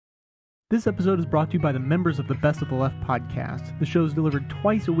This episode is brought to you by the members of the Best of the Left podcast. The show is delivered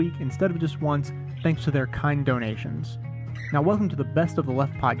twice a week instead of just once, thanks to their kind donations. Now welcome to the Best of the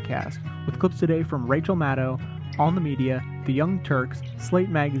Left podcast, with clips today from Rachel Maddow, On the Media, The Young Turks, Slate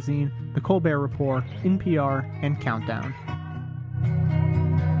Magazine, The Colbert Report, NPR, and Countdown.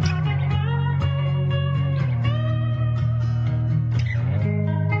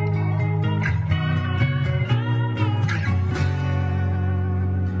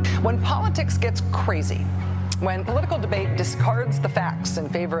 When politics gets crazy, when political debate discards the facts in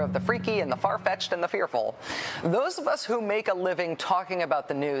favor of the freaky and the far-fetched and the fearful, those of us who make a living talking about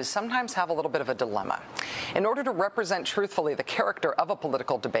the news sometimes have a little bit of a dilemma. In order to represent truthfully the character of a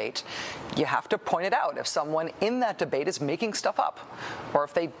political debate, you have to point it out if someone in that debate is making stuff up, or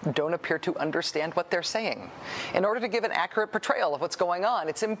if they don't appear to understand what they're saying. In order to give an accurate portrayal of what's going on,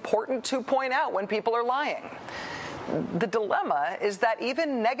 it's important to point out when people are lying. The dilemma is that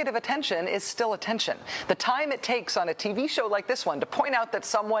even negative attention is still attention. The time it takes on a TV show like this one to point out that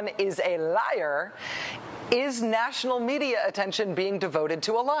someone is a liar is national media attention being devoted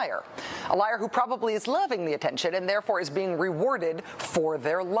to a liar. A liar who probably is loving the attention and therefore is being rewarded for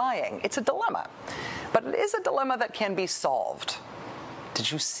their lying. It's a dilemma. But it is a dilemma that can be solved. Did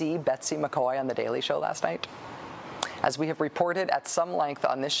you see Betsy McCoy on The Daily Show last night? As we have reported at some length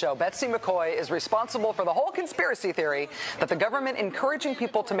on this show, Betsy McCoy is responsible for the whole conspiracy theory that the government encouraging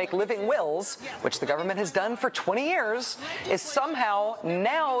people to make living wills, which the government has done for 20 years, is somehow,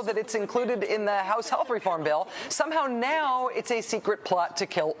 now that it's included in the House Health Reform Bill, somehow now it's a secret plot to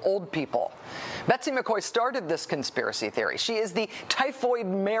kill old people. Betsy McCoy started this conspiracy theory. She is the typhoid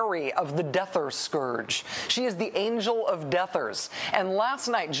Mary of the deathers scourge. She is the angel of deathers. And last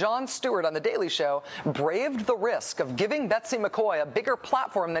night, Jon Stewart on The Daily Show braved the risk of giving Betsy McCoy a bigger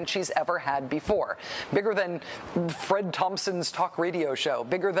platform than she's ever had before. Bigger than Fred Thompson's talk radio show.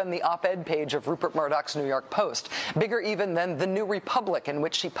 Bigger than the op-ed page of Rupert Murdoch's New York Post. Bigger even than The New Republic, in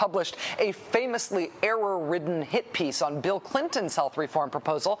which she published a famously error-ridden hit piece on Bill Clinton's health reform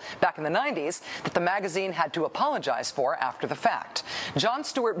proposal back in the 90s that the magazine had to apologize for after the fact. Jon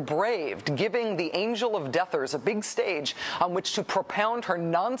Stewart braved giving the angel of deathers a big stage on which to propound her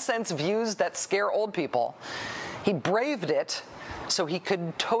nonsense views that scare old people. He braved it so he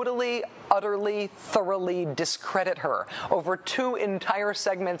could totally, utterly, thoroughly discredit her over 2 entire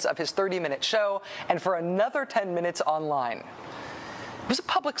segments of his 30-minute show and for another 10 minutes online. It was a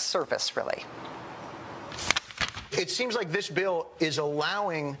public service, really. It seems like this bill is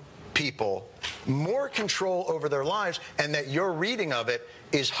allowing people more control over their lives, and that your reading of it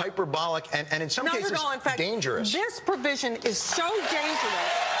is hyperbolic and in some cases in fact, dangerous. This provision is so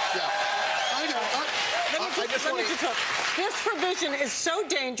dangerous. Yeah. This provision is so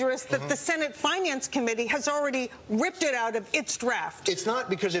dangerous that the Senate Finance Committee has already ripped it out of its draft. It's not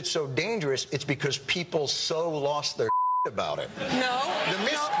because it's so dangerous, it's because people so lost their about it. No.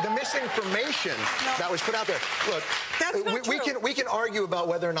 The misinformation that was put out there. Look, that's not true. We can argue about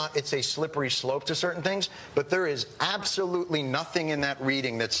whether or not it's a slippery slope to certain things, but there is absolutely nothing in that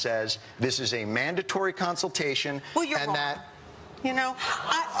reading that says this is a mandatory consultation. Well, you're and wrong. that. You know,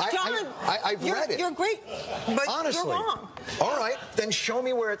 John, I've read it. You're great, but honestly, you're wrong. All right, then show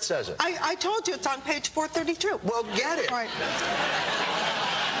me where it says it. I told you it's on page 432. Well, get it. All right.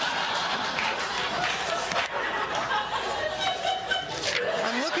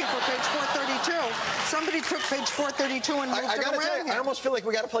 I'm looking for page 432. Somebody took page 432 and moved it around. I gotta tell you, here. I almost feel like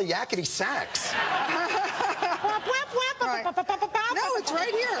we got to play yakety sax. Right. No, it's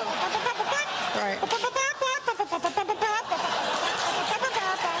right here. Right.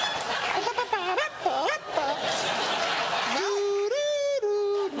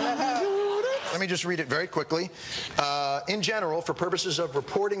 Let me just read it very quickly. In general, for purposes of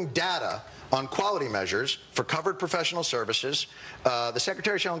reporting data on quality measures for covered professional services, the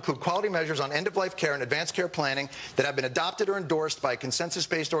Secretary shall include quality measures on end-of-life care and advanced care planning that have been adopted or endorsed by a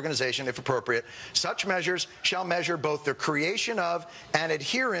consensus-based organization, if appropriate. Such measures shall measure both the creation of and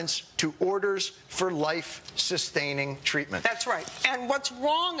adherence to orders for life-sustaining treatment. That's right. And what's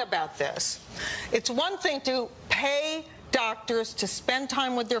wrong about this? It's one thing to pay doctors to spend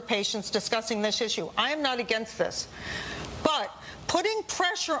time with their patients discussing this issue. I am not against this. But putting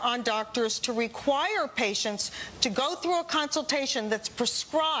pressure on doctors to require patients to go through a consultation that's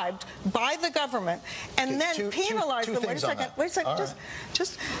prescribed by the government and then penalize them. Wait a second.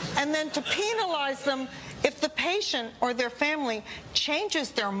 And then to penalize them if the patient or their family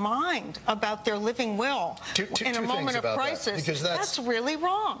changes their mind about their living will in a moment of crisis. Because that's really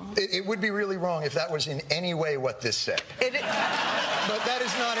wrong. It would be really wrong if that was in any way what this said. But that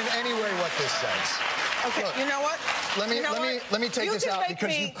is not in any way what this says. Okay, Look, you know what? let me take this out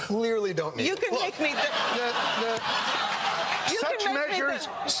because you clearly don't need it. You can make me...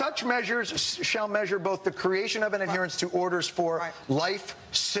 Such measures shall measure both the creation of and adherence to orders for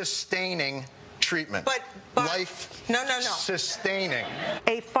life-sustaining treatment. But life-sustaining.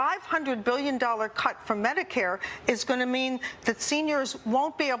 A $500 billion cut from Medicare is going to mean that seniors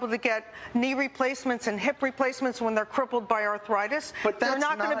won't be able to get knee replacements and hip replacements when they're crippled by arthritis. But they're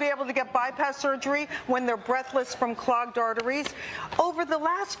not going to be able to get bypass surgery when they're breathless from clogged arteries. Over the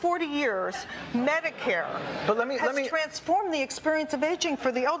last 40 years, Medicare has transformed the experience of aging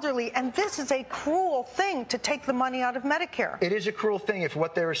for the elderly, and this is a cruel thing to take the money out of Medicare. It is a cruel thing if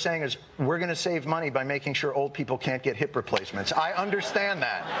what they were saying is we're going to save money by making sure old people can't get hip replacements. I understand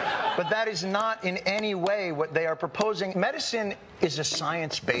that. But that is not in any way what they are proposing. Medicine is a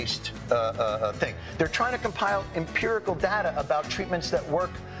science-based thing. They're trying to compile empirical data about treatments that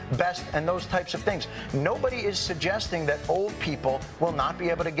work best and those types of things. Nobody is suggesting that old people will not be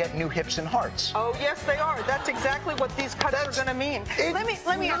able to get new hips and hearts. Oh, yes, they are. That's exactly what these cuts are going to mean. Let me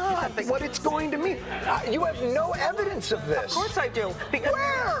ask you something. What it's going to mean. You have no evidence of this. Of course I do. Because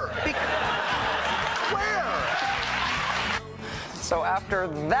Where? So after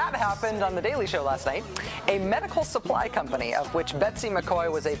that happened on The Daily Show last night, a medical supply company of which Betsy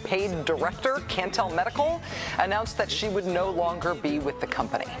McCoy was a paid director, Cantel Medical, announced that she would no longer be with the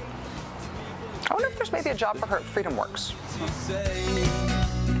company. I wonder if there's maybe a job for her at FreedomWorks.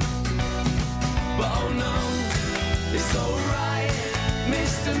 Oh no, it's alright,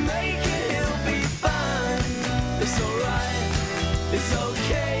 Mr. Maker, he'll be fine. It's alright, it's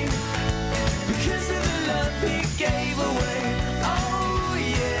okay, because of the love he gave away. Oh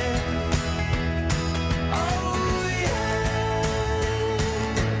yeah, oh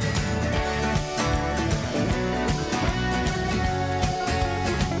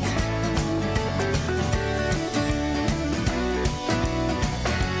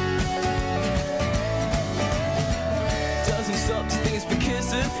doesn't stop to things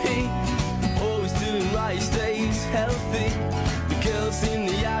because of hate. Always doing right, he stays healthy. The girls in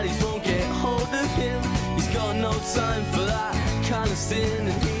the alleys won't get hold of him. He's got no time for that kind of sin,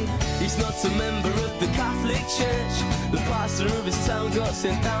 and he's not a member of the Catholic Church. The pastor of his town got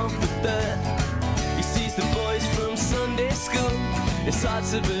sent down for dirt. He sees the boys from Sunday school. It's hard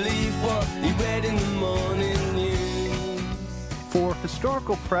to believe what he read in the morning news. For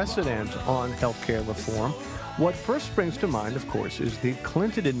historical precedent on healthcare reform, what first springs to mind, of course, is the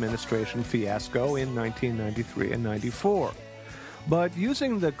Clinton administration fiasco in 1993 and 94. But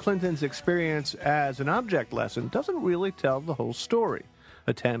using the Clintons' experience as an object lesson doesn't really tell the whole story.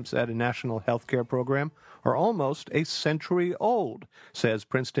 Attempts at a national health care program are almost a century old, says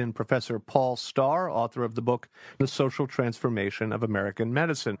Princeton professor Paul Starr, author of the book The Social Transformation of American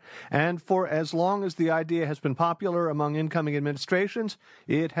Medicine. And for as long as the idea has been popular among incoming administrations,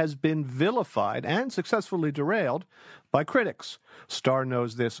 it has been vilified and successfully derailed by critics. Starr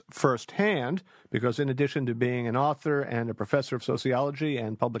knows this firsthand because in addition to being an author and a professor of sociology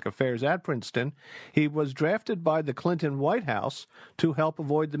and public affairs at Princeton, he was drafted by the Clinton White House to help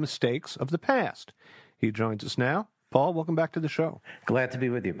avoid the mistakes of the past. He joins us now. Paul, welcome back to the show. Glad to be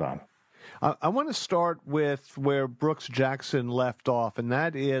with you, Bob. I want to start with where Brooks Jackson left off, and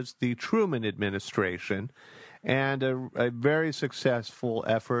that is the Truman administration and a very successful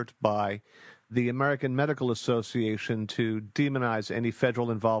effort by the American Medical Association to demonize any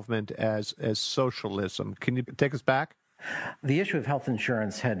federal involvement as socialism. Can you take us back? The issue of health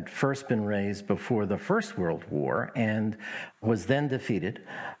insurance had first been raised before the First World War and was then defeated,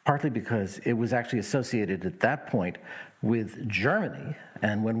 partly because it was actually associated at that point with Germany.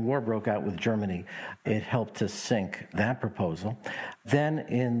 And when war broke out with Germany, it helped to sink that proposal. Then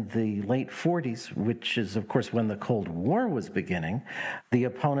in the late 40s, which is, of course, when the Cold War was beginning, the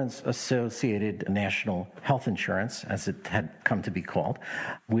opponents associated national health insurance, as it had come to be called,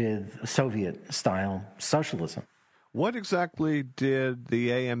 with Soviet-style socialism. What exactly did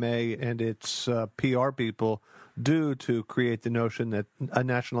the AMA and its PR people do to create the notion that a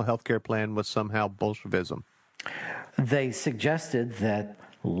national health care plan was somehow Bolshevism? They suggested that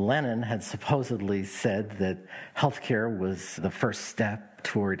Lenin had supposedly said that healthcare was the first step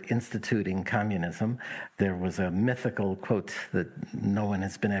toward instituting communism. There was a mythical quote that no one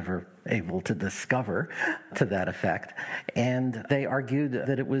has been ever able to discover to that effect. And they argued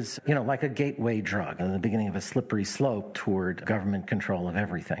that it was, like a gateway drug, the beginning of a slippery slope toward government control of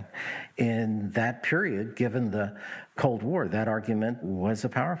everything. In that period, given the Cold War, that argument was a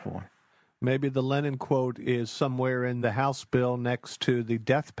powerful one. Maybe the Lenin quote is somewhere in the House bill next to the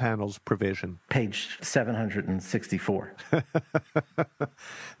death panels provision. Page 764.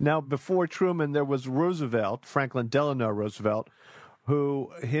 Now, before Truman, there was Roosevelt, Franklin Delano Roosevelt,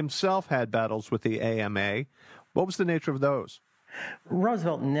 who himself had battles with the AMA. What was the nature of those?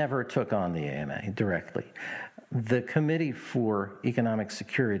 Roosevelt never took on the AMA directly. The Committee for Economic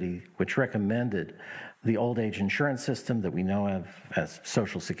Security, which recommended the old age insurance system that we know of as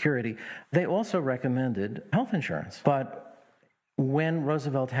Social Security, they also recommended health insurance. But when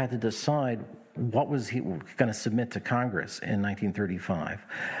Roosevelt had to decide what was he going to submit to Congress in 1935,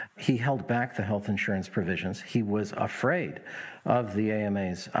 he held back the health insurance provisions. He was afraid of the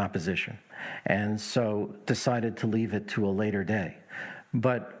AMA's opposition, and so decided to leave it to a later day.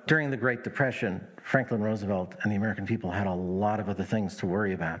 But during the Great Depression, Franklin Roosevelt and the American people had a lot of other things to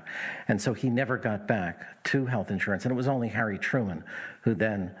worry about. And so he never got back to health insurance. And it was only Harry Truman who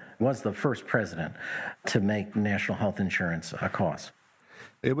then was the first president to make national health insurance a cause.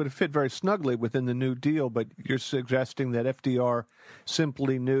 It would have fit very snugly within the New Deal, but you're suggesting that FDR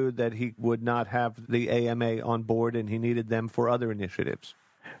simply knew that he would not have the AMA on board and he needed them for other initiatives.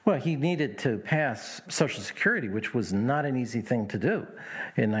 Well, he needed to pass Social Security, which was not an easy thing to do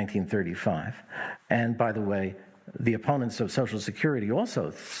in 1935. And by the way, the opponents of Social Security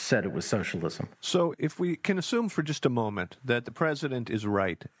also said it was socialism. So if we can assume for just a moment that the president is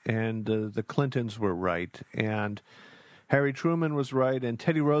right and the Clintons were right and Harry Truman was right and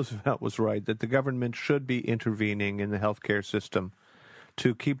Teddy Roosevelt was right, that the government should be intervening in the healthcare system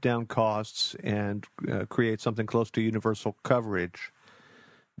to keep down costs and create something close to universal coverage.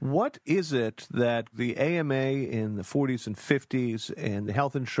 What is it that the AMA in the 40s and 50s and the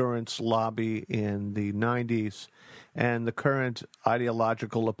health insurance lobby in the 90s and the current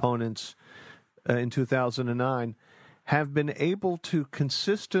ideological opponents in 2009 have been able to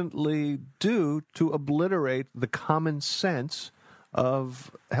consistently do to obliterate the common sense of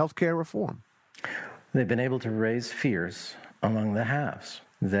healthcare reform? They've been able to raise fears among the haves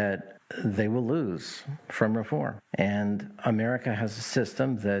that they will lose from reform. And America has a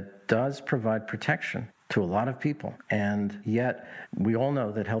system that does provide protection to a lot of people. And yet, we all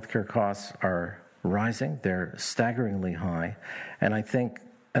know that healthcare costs are rising. They're staggeringly high. And I think,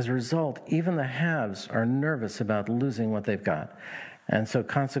 as a result, even the haves are nervous about losing what they've got. And so,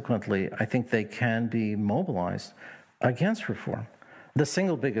 consequently, I think they can be mobilized against reform. The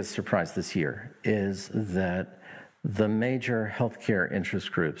single biggest surprise this year is that the major healthcare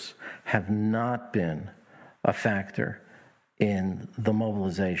interest groups have not been a factor in the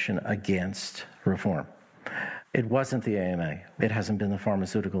mobilization against reform. It wasn't the AMA. It hasn't been the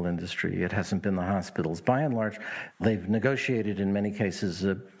pharmaceutical industry. It hasn't been the hospitals. By and large, they've negotiated, in many cases,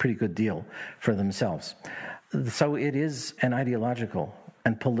 a pretty good deal for themselves. So it is an ideological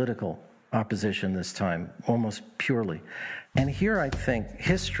and political opposition this time, almost purely. And here I think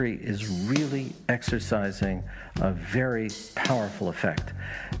history is really exercising a very powerful effect,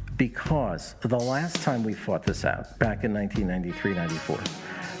 because the last time we fought this out, back in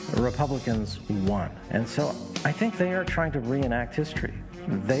 1993-94, Republicans won. And so I think they are trying to reenact history.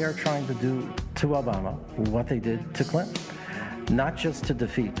 They are trying to do to Obama what they did to Clinton, not just to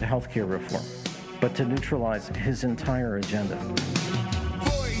defeat healthcare reform, but to neutralize his entire agenda.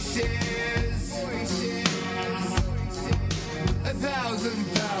 Thousand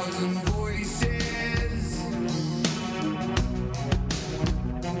voices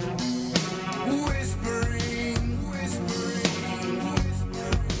whispering.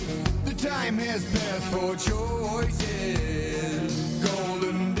 The time has passed for choices.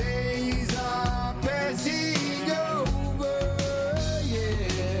 Golden days are passing over.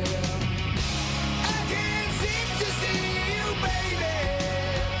 Yeah, I can't seem to see you, baby.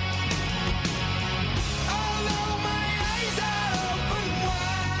 Although my eyes are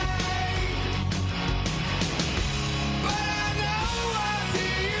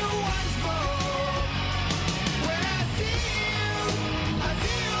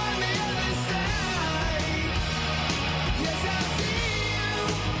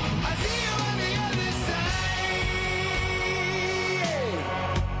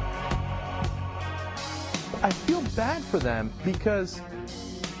I feel bad for them because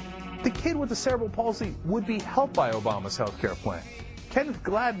the kid with the cerebral palsy would be helped by Obama's health care plan. Kenneth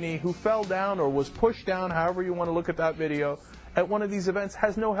Gladney, who fell down or was pushed down, however you want to look at that video, at one of these events,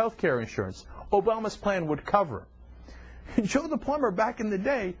 has no health care insurance. Obama's plan would cover. Joe the plumber back in the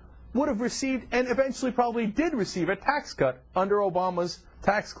day would have received, and eventually probably did receive, a tax cut under Obama's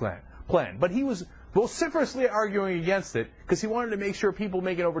tax plan. But he was vociferously arguing against it because he wanted to make sure people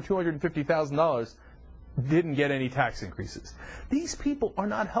making over $250,000 didn't get any tax increases. These people are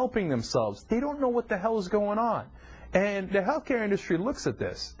not helping themselves. They don't know what the hell is going on. And the healthcare industry looks at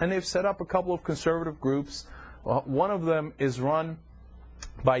this, and they've set up a couple of conservative groups. One of them is run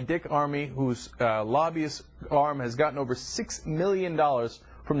by Dick Armey, whose lobbyist arm has gotten over $6 million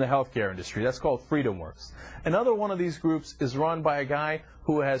from the healthcare industry. That's called FreedomWorks. Another one of these groups is run by a guy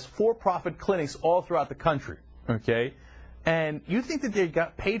who has for-profit clinics all throughout the country, okay? And you think that they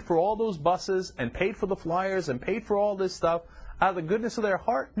got paid for all those buses and paid for the flyers and paid for all this stuff out of the goodness of their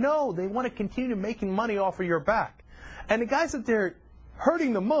heart? No, they want to continue making money off of your back. And the guys that they're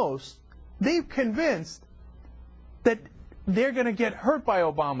hurting the most, they've convinced that they're going to get hurt by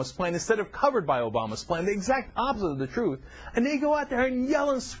Obama's plan instead of covered by Obama's plan, the exact opposite of the truth. And they go out there and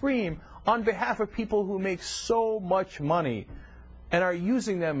yell and scream on behalf of people who make so much money and are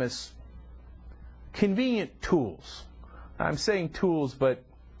using them as convenient tools. I'm saying tools, but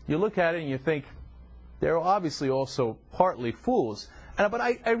you look at it and you think they're obviously also partly fools. But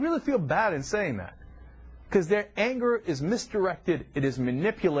I really feel bad in saying that, because their anger is misdirected, it is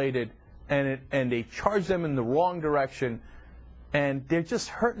manipulated, and they charge them in the wrong direction, and they're just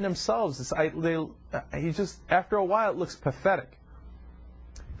hurting themselves. After a while, it looks pathetic.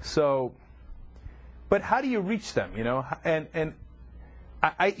 So, but how do you reach them? You know, and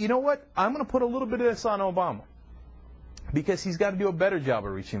you know what? I'm going to put a little bit of this on Obama, because he's got to do a better job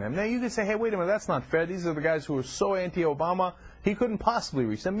of reaching them. Now you can say, hey, wait a minute, that's not fair. These are the guys who are so anti-Obama, he couldn't possibly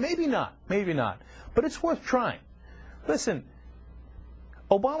reach them. Maybe not, maybe not. But it's worth trying. Listen,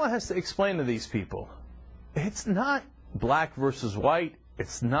 Obama has to explain to these people, it's not black versus white.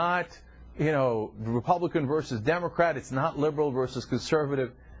 It's not, Republican versus Democrat. It's not liberal versus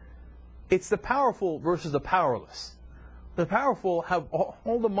conservative. It's the powerful versus the powerless. The powerful have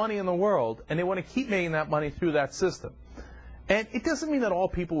all the money in the world, and they want to keep making that money through that system. And it doesn't mean that all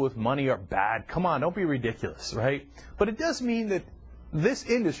people with money are bad. Come on, don't be ridiculous, right? But it does mean that this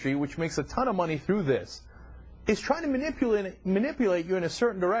industry, which makes a ton of money through this, is trying to manipulate you in a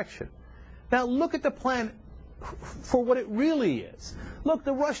certain direction. Now look at the plan for what it really is. Look,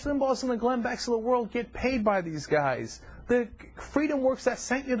 the Rush Limbaughs and the Glenn Becks of the world get paid by these guys. The FreedomWorks that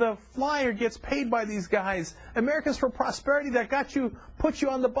sent you the flyer gets paid by these guys. Americans for Prosperity that put you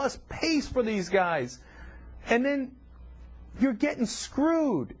on the bus pays for these guys. And then you're getting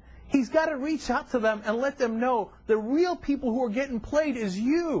screwed. He's got to reach out to them and let them know the real people who are getting played is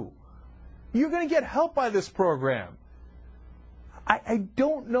you. You're going to get help by this program. I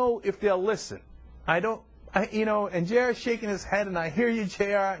don't know if they'll listen. And JR's shaking his head, and I hear you,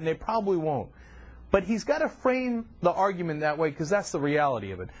 JR, and they probably won't. But he's got to frame the argument that way, because that's the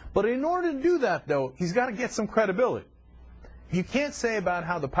reality of it. But in order to do that, though, he's got to get some credibility. You can't say about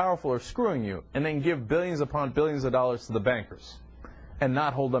how the powerful are screwing you and then give billions upon billions of dollars to the bankers and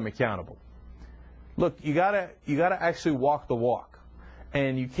not hold them accountable. Look, you gotta actually walk the walk.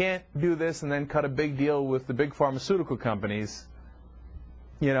 And you can't do this and then cut a big deal with the big pharmaceutical companies.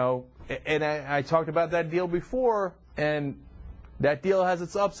 And I talked about that deal before, and that deal has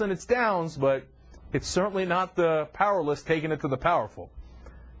its ups and its downs, but it's certainly not the powerless taking it to the powerful.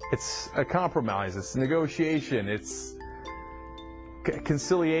 It's a compromise, it's negotiation, it's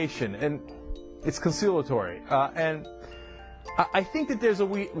conciliation, and it's conciliatory. And I think that there's a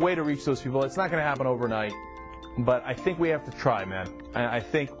way to reach those people. It's not going to happen overnight, but I think we have to try, man. I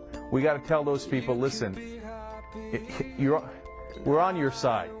think we got to tell those people, listen, we're on your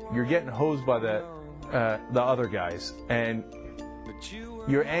side. You're getting hosed by the other guys, and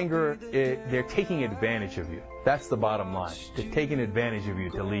your anger, they're taking advantage of you. That's the bottom line. They're taking advantage of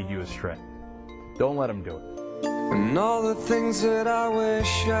you to lead you astray. Don't let them do it. And all the things that I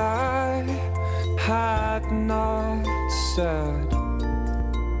wish I had not said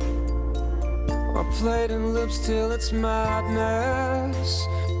are played in loops till it's madness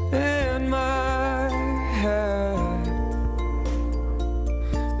in my head.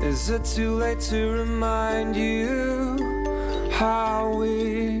 Is it too late to remind you how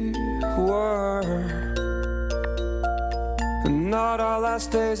we were? And not our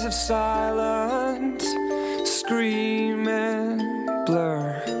last days of silence, scream and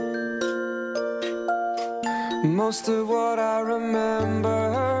blur. Most of what I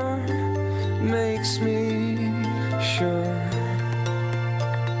remember makes me sure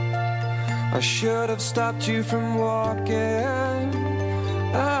I should have stopped you from walking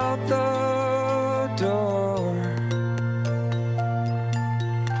out the door.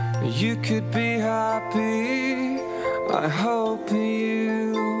 You could be happy, I hope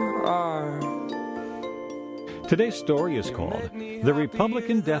you are. Today's story is called The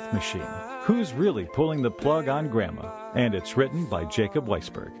Republican Death Machine, Who's Really Pulling the Plug on Grandma? And it's written by Jacob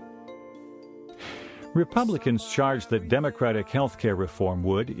Weisberg. Republicans charged that Democratic health care reform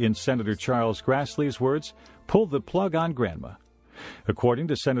would, in Senator Charles Grassley's words, pull the plug on grandma. According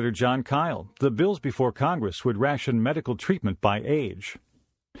to Senator Jon Kyl, the bills before Congress would ration medical treatment by age.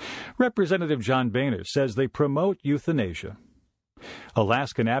 Representative John Boehner says they promote euthanasia.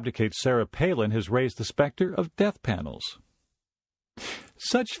 Alaskan abdicate Sarah Palin has raised the specter of death panels.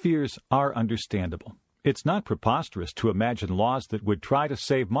 Such fears are understandable. It's not preposterous to imagine laws that would try to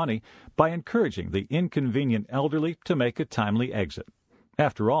save money by encouraging the inconvenient elderly to make a timely exit.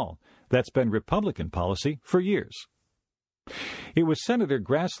 After all, that's been Republican policy for years. It was Senator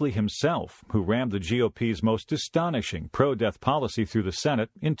Grassley himself who rammed the GOP's most astonishing pro-death policy through the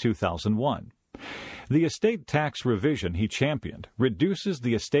Senate in 2001. The estate tax revision he championed reduces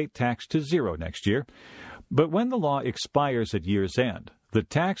the estate tax to zero next year, but when the law expires at year's end, the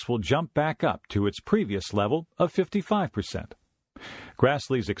tax will jump back up to its previous level of 55%.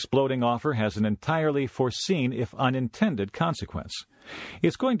 Grassley's exploding offer has an entirely foreseen, if unintended, consequence.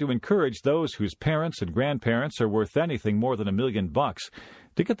 It's going to encourage those whose parents and grandparents are worth anything more than $1 million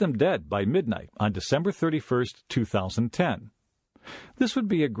to get them dead by midnight on December 31st, 2010. This would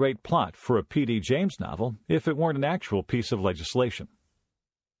be a great plot for a P.D. James novel if it weren't an actual piece of legislation.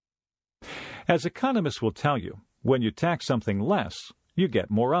 As economists will tell you, when you tax something less, you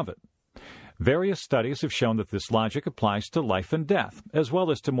get more of it. Various studies have shown that this logic applies to life and death, as well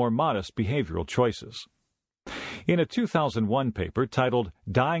as to more modest behavioral choices. In a 2001 paper titled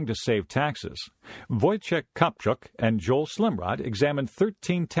Dying to Save Taxes, Wojciech Kopchuk and Joel Slimrod examined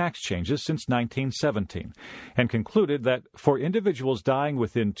 13 tax changes since 1917 and concluded that for individuals dying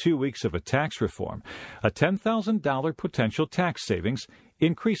within 2 weeks of a tax reform, a $10,000 potential tax savings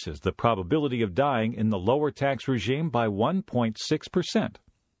increases the probability of dying in the lower tax regime by 1.6%.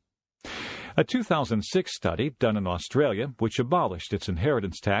 A 2006 study done in Australia, which abolished its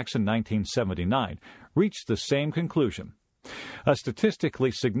inheritance tax in 1979, reached the same conclusion. A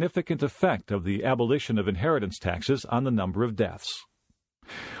statistically significant effect of the abolition of inheritance taxes on the number of deaths.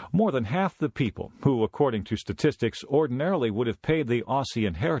 More than half the people who, according to statistics, ordinarily would have paid the Aussie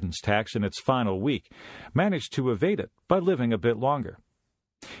inheritance tax in its final week, managed to evade it by living a bit longer.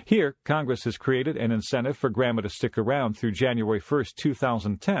 Here, Congress has created an incentive for grandma to stick around through January 1st,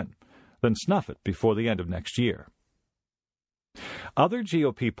 2010, then snuff it before the end of next year. Other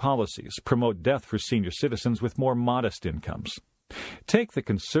GOP policies promote death for senior citizens with more modest incomes. Take the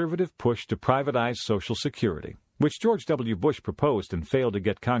conservative push to privatize Social Security, which George W. Bush proposed and failed to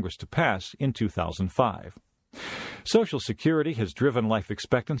get Congress to pass in 2005. Social Security has driven life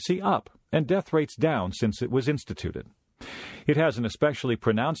expectancy up and death rates down since it was instituted. It has an especially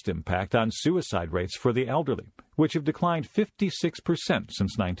pronounced impact on suicide rates for the elderly, which have declined 56%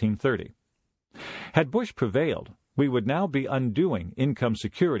 since 1930. Had Bush prevailed, we would now be undoing income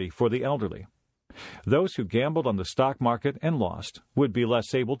security for the elderly. Those who gambled on the stock market and lost would be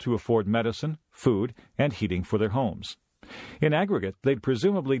less able to afford medicine, food, and heating for their homes. In aggregate, they'd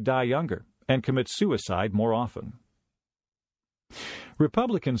presumably die younger and commit suicide more often.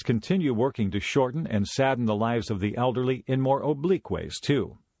 Republicans continue working to shorten and sadden the lives of the elderly in more oblique ways,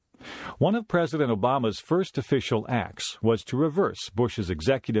 too. One of President Obama's first official acts was to reverse Bush's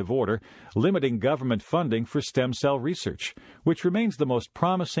executive order limiting government funding for stem cell research, which remains the most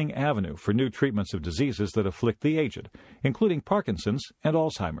promising avenue for new treatments of diseases that afflict the aged, including Parkinson's and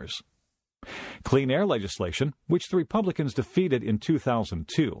Alzheimer's. Clean air legislation, which the Republicans defeated in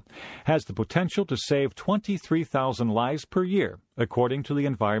 2002, has the potential to save 23,000 lives per year, according to the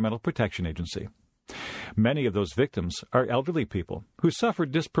Environmental Protection Agency. Many of those victims are elderly people who suffer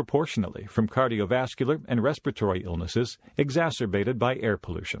disproportionately from cardiovascular and respiratory illnesses exacerbated by air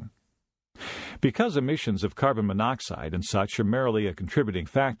pollution. Because emissions of carbon monoxide and such are merely a contributing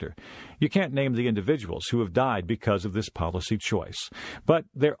factor, you can't name the individuals who have died because of this policy choice. But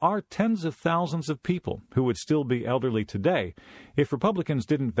there are tens of thousands of people who would still be elderly today if Republicans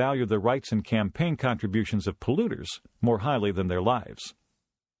didn't value the rights and campaign contributions of polluters more highly than their lives.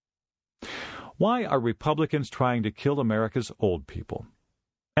 Why are Republicans trying to kill America's old people?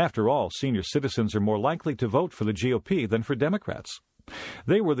 After all, senior citizens are more likely to vote for the GOP than for Democrats.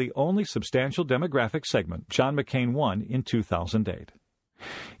 They were the only substantial demographic segment John McCain won in 2008.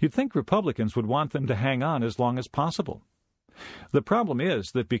 You'd think Republicans would want them to hang on as long as possible. The problem is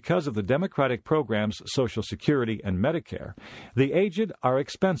that because of the Democratic programs Social Security and Medicare, the aged are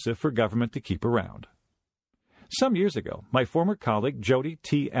expensive for government to keep around. Some years ago, my former colleague Jody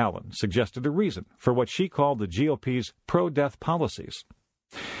T. Allen suggested a reason for what she called the GOP's pro-death policies.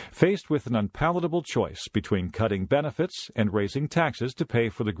 Faced with an unpalatable choice between cutting benefits and raising taxes to pay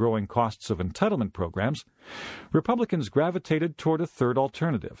for the growing costs of entitlement programs, Republicans gravitated toward a third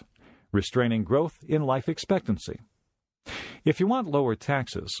alternative: restraining growth in life expectancy. If you want lower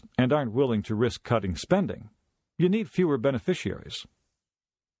taxes and aren't willing to risk cutting spending, you need fewer beneficiaries.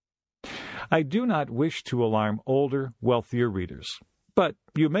 I do not wish to alarm older, wealthier readers, but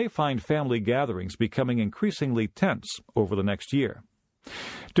you may find family gatherings becoming increasingly tense over the next year.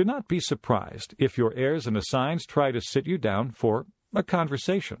 Do not be surprised if your heirs and assigns try to sit you down for a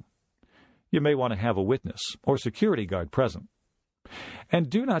conversation. You may want to have a witness or security guard present. And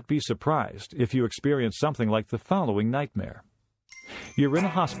do not be surprised if you experience something like the following nightmare. You're in a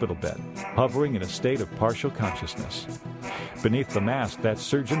hospital bed, hovering in a state of partial consciousness. Beneath the mask, that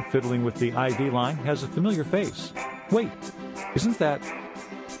surgeon fiddling with the IV line has a familiar face. Wait, isn't that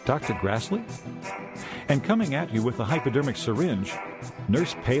Dr. Grassley? And coming at you with a hypodermic syringe,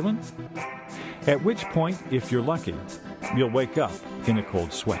 Nurse Palin? At which point, if you're lucky, you'll wake up in a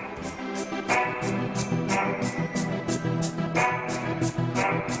cold sweat.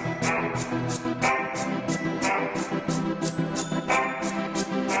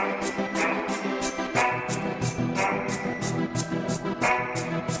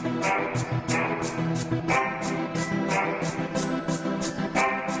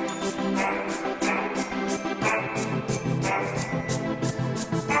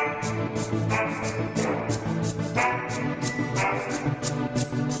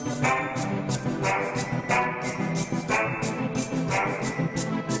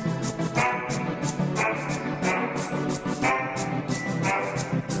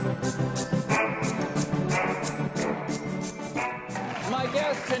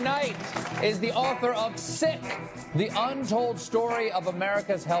 Is the author of Sick, the untold story of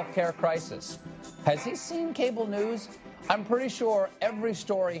America's healthcare crisis. Has he seen cable news? I'm pretty sure every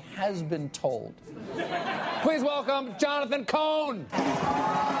story has been told. Please welcome Jonathan Cohn.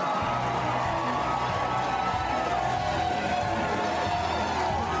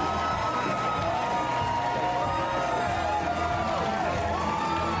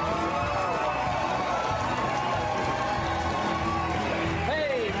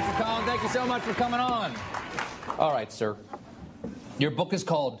 Thank you so much for coming on. All right, sir. Your book is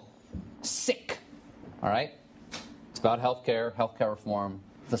called Sick, all right? It's about healthcare reform,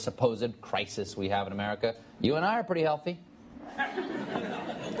 the supposed crisis we have in America. You and I are pretty healthy.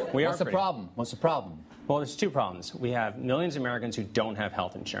 We are. What's the problem? What's the problem? Well, there's two problems. We have millions of Americans who don't have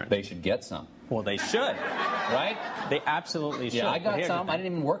health insurance. They should get some. Well, they should. Right? They absolutely should. Yeah, I got some. I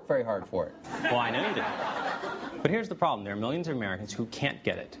didn't even work very hard for it. Well, I know you didn't. But here's the problem. There are millions of Americans who can't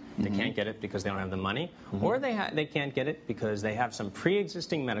get it. They can't get it because they don't have the money, or they can't get it because they have some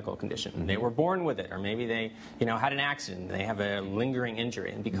pre-existing medical condition. They were born with it, or maybe they had an accident. They have a lingering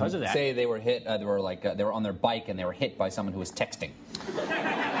injury, and because of that... Say they were hit, they were on their bike and they were hit by someone who was texting.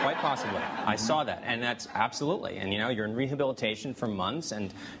 Quite possibly. I saw that, and that's absolutely. And, you're in rehabilitation for months,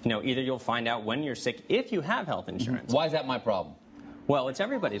 and, either you'll find out when you're sick if you have health insurance. Why is that my problem? Well, it's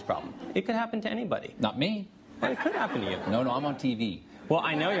everybody's problem. It could happen to anybody. Not me. Well, it could happen to you. No, I'm on TV. Well,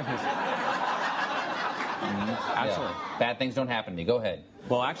 I know you're... Absolutely. Yeah. Bad things don't happen to me. Go ahead.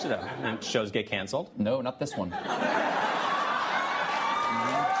 Well, actually, though, shows get canceled. No, not this one. Go on.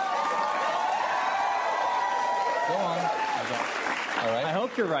 All right. I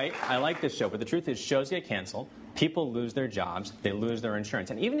hope you're right. I like this show, but the truth is shows get canceled. People lose their jobs. They lose their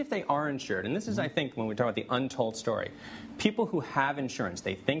insurance. And even if they are insured, and this is, I think, when we talk about the untold story, people who have insurance,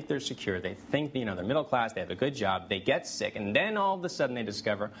 they think they're secure. They think, they're middle class. They have a good job. They get sick. And then all of a sudden they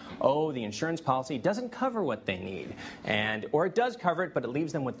discover, oh, the insurance policy doesn't cover what they need. Or it does cover it, but it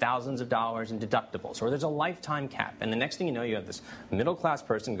leaves them with thousands of dollars in deductibles. Or there's a lifetime cap. And the next thing you know, you have this middle class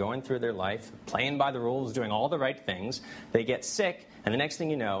person going through their life, playing by the rules, doing all the right things. They get sick. And the next thing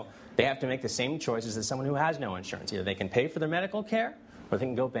you know, they have to make the same choices as someone who has no insurance. Either they can pay for their medical care or they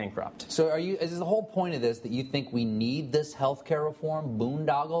can go bankrupt. So is the whole point of this that you think we need this health care reform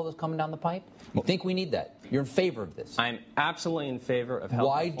boondoggle that's coming down the pipe? You think we need that? You're in favor of this? I'm absolutely in favor of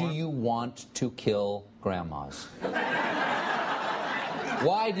health reform. Why do you want to kill grandmas?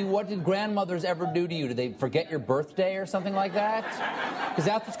 What did grandmothers ever do to you? Did they forget your birthday or something like that? Because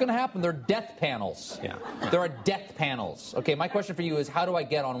that's what's going to happen. They're death panels. Yeah. There are death panels. Okay, my question for you is, how do I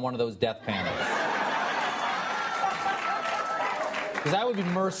get on one of those death panels? Because I would be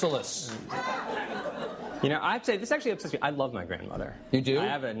merciless. I'd say this actually upsets me. I love my grandmother. You do? I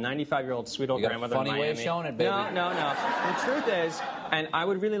have a 95-year-old sweet old grandmother in Miami. Funny way of showing it, baby. No. The truth is, and I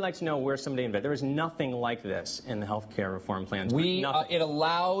would really like to know where somebody in bed. There is nothing like this in the health care reform plans. It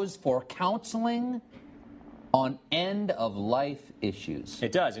allows for counseling on end-of-life issues.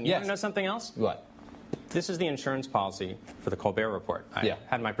 It does. And you want to know something else? What? This is the insurance policy for the Colbert Report. I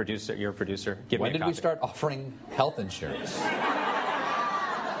had my producer, your producer, give me a copy. When did we start offering health insurance?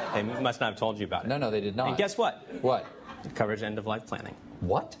 They must not have told you about it. No, they did not. And guess what? What? It covers end-of-life planning.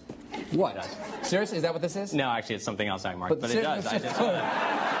 What? What? Seriously, is that what this is? No, actually, it's something else, Mark, but it does.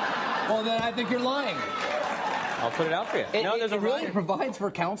 Well, then I think you're lying. I'll put it out for you. It really provides for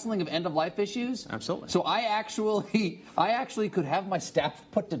counseling of end-of-life issues? Absolutely. So I actually could have my staff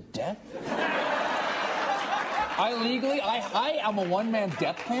put to death? I am a one-man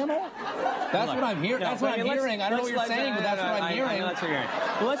death panel? That's what I'm hearing. That's what I'm hearing. I don't know what you're saying, but that's what I'm hearing. That's what you're hearing.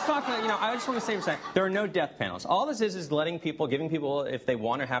 Well, let's talk about, I just want to say for a second, there are no death panels. All this is letting people, giving people, if they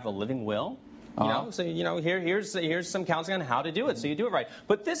want to have a living will, here's some counseling on how to do it, so you do it right.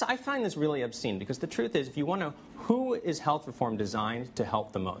 But I find this really obscene, because the truth is, if you want to know who is health reform designed to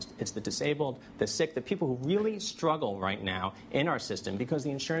help the most, it's the disabled, the sick, the people who really struggle right now in our system because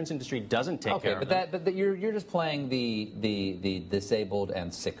the insurance industry doesn't take care of them. But you're just playing the disabled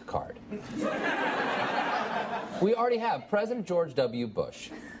and sick card. We already have President George W. Bush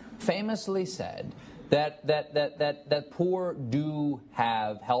famously said that poor do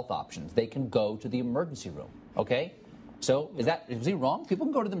have health options. They can go to the emergency room, okay? So is he wrong? People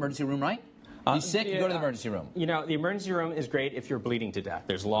can go to the emergency room, right? You're sick, you go to the emergency room. The emergency room is great if you're bleeding to death.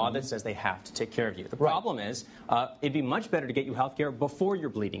 There's law that says they have to take care of you. The problem is, it'd be much better to get you health care before you're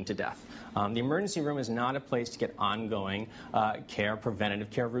bleeding to death. The emergency room is not a place to get ongoing care, preventative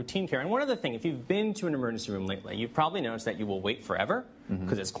care, routine care. And one other thing, if you've been to an emergency room lately, you've probably noticed that you will wait forever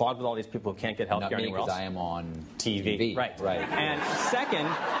because it's clogged with all these people who can't get health care anywhere else. Not me, because I am on TV. Right. And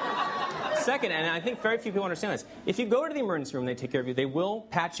second, and I think very few people understand this, if you go to the emergency room, they take care of you, they will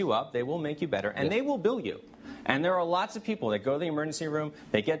patch you up, they will make you better, and they will bill you. And there are lots of people that go to the emergency room,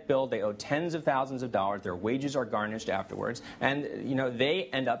 they get billed, they owe tens of thousands of dollars, their wages are garnished afterwards, and they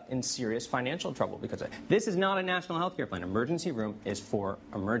end up in serious financial trouble because of it. This is not a national health care plan. Emergency room is for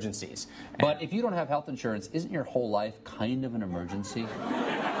emergencies. But if you don't have health insurance, isn't your whole life kind of an emergency?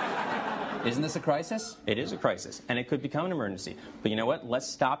 Isn't this a crisis? It is a crisis, and it could become an emergency. But you know what? Let's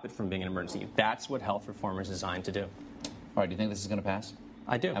stop it from being an emergency. That's what health reform is designed to do. All right, do you think this is going to pass?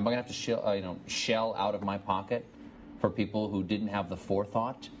 I do. Am I going to have to shell out of my pocket for people who didn't have the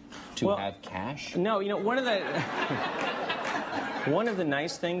forethought to have cash? No, one of the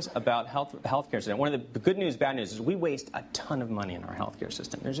nice things about healthcare system, one of the good news, bad news, is we waste a ton of money in our healthcare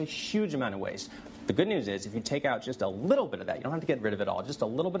system. There's a huge amount of waste. The good news is if you take out just a little bit of that, you don't have to get rid of it all, just a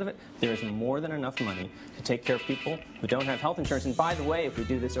little bit of it, there's more than enough money to take care of people who don't have health insurance. And by the way, if we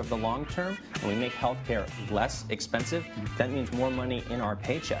do this over the long term and we make healthcare less expensive, that means more money in our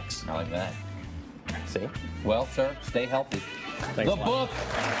paychecks. I like that. See? Well, sir, stay healthy. Thanks the book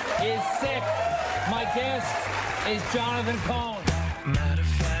is Sick. My guest is Jonathan Cohn. Matter of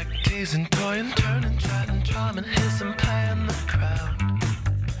fact, teasing, toying, turning, chatting, drumming, hissing, playing the crowd.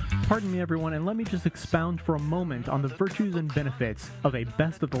 Pardon me, everyone, and let me just expound for a moment on the virtues and benefits of a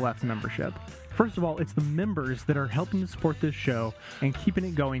Best of the Left membership. First of all, it's the members that are helping to support this show and keeping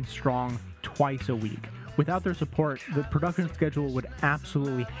it going strong twice a week. Without their support, the production schedule would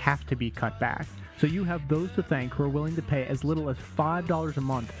absolutely have to be cut back. So you have those to thank who are willing to pay as little as $5 a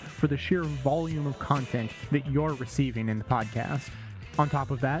month for the sheer volume of content that you're receiving in the podcast. On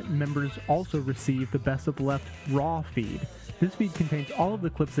top of that, members also receive the Best of the Left Raw feed. This feed contains all of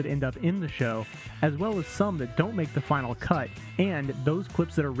the clips that end up in the show, as well as some that don't make the final cut, and those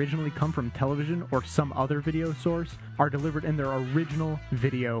clips that originally come from television or some other video source are delivered in their original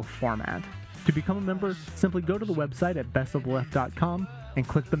video format. To become a member, simply go to the website at bestoftheleft.com and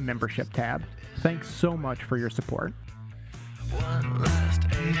click the membership tab. Thanks so much for your support. One last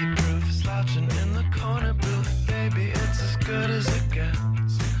 80 proof slouching in the corner booth. Baby, it's as good as it gets.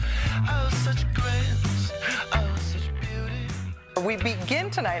 Oh, such grace. Oh, such beauty. We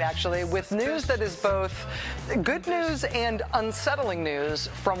begin tonight, actually, with news that is both good news and unsettling news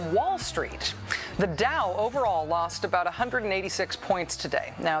from Wall Street. The Dow overall lost about 186 points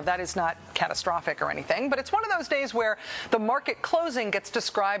today. Now, that is not catastrophic or anything, but it's one of those days where the market closing gets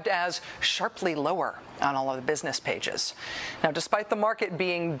described as sharply lower on all of the business pages. Now, despite the market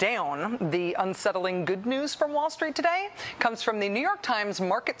being down, the unsettling good news from Wall Street today comes from the New York Times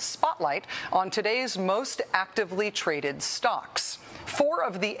Market Spotlight on today's most actively traded stocks. 4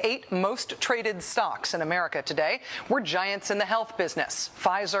 of the 8 most traded stocks in America today were giants in the health business: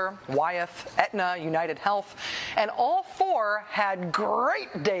 Pfizer, Wyeth, Aetna, United Health, and all 4 had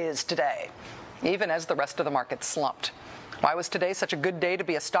great days today, even as the rest of the market slumped. Why was today such a good day to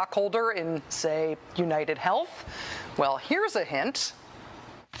be a stockholder in, say, United Health? Well, here's a hint.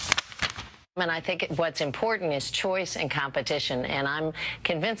 And I think what's important is choice and competition, and I'm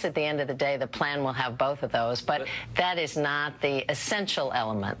convinced at the end of the day the plan will have both of those, but that is not the essential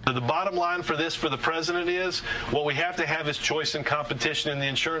element. The bottom line for this, for the president, is what we have to have is choice and competition in the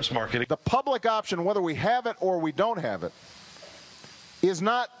insurance market. The public option, whether we have it or we don't have it, is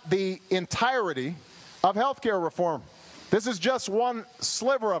not the entirety of health care reform. This is just one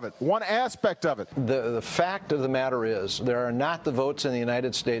sliver of it, one aspect of it. The fact of the matter is there are not the votes in the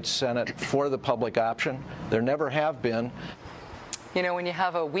United States Senate for the public option. There never have been. You know, when you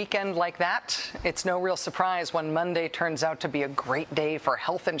have a weekend like that, it's no real surprise when Monday turns out to be a great day for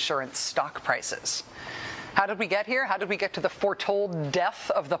health insurance stock prices. How did we get here? How did we get to the foretold death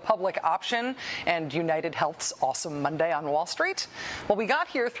of the public option and United Health's awesome Monday on Wall Street? Well, we got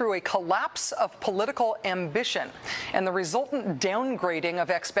here through a collapse of political ambition and the resultant downgrading of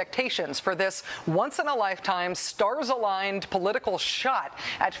expectations for this once-in-a-lifetime, stars-aligned political shot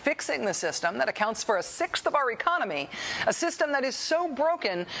at fixing the system that accounts for a sixth of our economy, a system that is so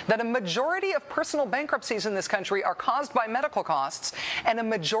broken that a majority of personal bankruptcies in this country are caused by medical costs, and a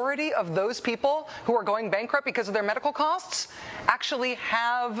majority of those people who are going bankrupt because of their medical costs actually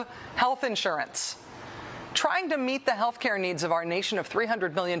have health insurance. Trying to meet the healthcare needs of our nation of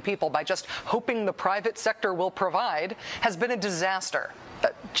 300 million people by just hoping the private sector will provide has been a disaster.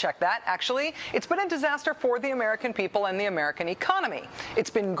 Check that, actually. It's been a disaster for the American people and the American economy. It's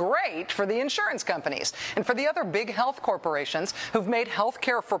been great for the insurance companies and for the other big health corporations who've made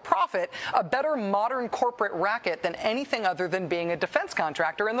healthcare for profit a better modern corporate racket than anything other than being a defense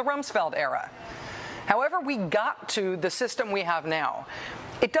contractor in the Rumsfeld era. However we got to the system we have now,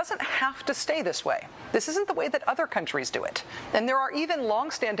 it doesn't have to stay this way. This isn't the way that other countries do it. And there are even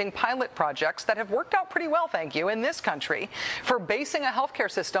long-standing pilot projects that have worked out pretty well, thank you, in this country for basing a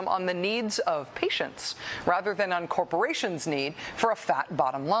healthcare system on the needs of patients rather than on corporations' need for a fat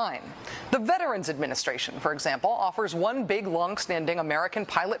bottom line. The Veterans Administration, for example, offers one big long-standing American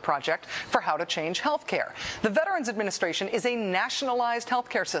pilot project for how to change healthcare. The Veterans Administration is a nationalized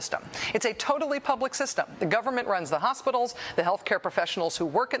healthcare system. It's a totally public system. The government runs the hospitals. The healthcare professionals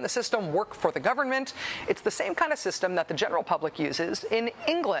who work in the system work for the government. It's the same kind of system that the general public uses in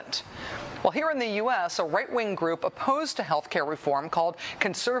England. Well, here in the U.S., a right-wing group opposed to healthcare reform called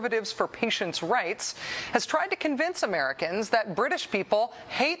Conservatives for Patients' Rights has tried to convince Americans that British people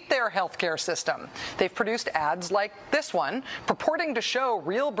hate their healthcare system. They've produced ads like this one, purporting to show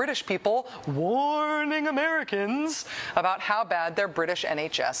real British people warning Americans about how bad their British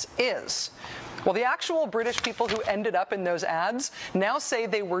NHS is. Well, the actual British people who ended up in those ads now say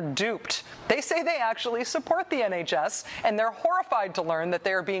they were duped. They say they actually support the NHS, and they're horrified to learn that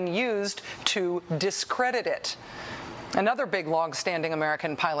they are being used to discredit it. Another big, long-standing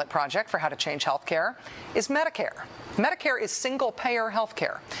American pilot project for how to change healthcare is Medicare. Medicare is single-payer health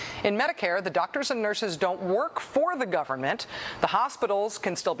care. In Medicare, the doctors and nurses don't work for the government. The hospitals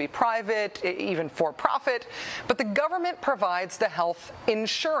can still be private, even for-profit, but the government provides the health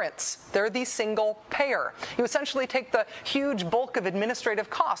insurance. They're the single-payer. You essentially take the huge bulk of administrative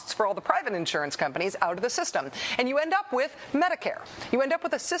costs for all the private insurance companies out of the system, and you end up with Medicare. You end up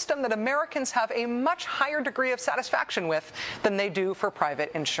with a system that Americans have a much higher degree of satisfaction with than they do for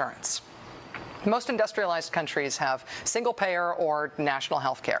private insurance. Most industrialized countries have single-payer or national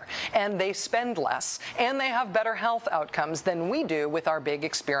health care, and they spend less, and they have better health outcomes than we do with our big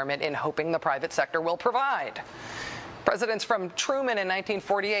experiment in hoping the private sector will provide. Presidents from Truman in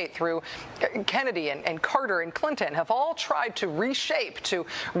 1948 through Kennedy and Carter and Clinton have all tried to reshape, to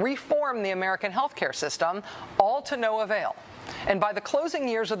reform the American healthcare system, all to no avail. And by the closing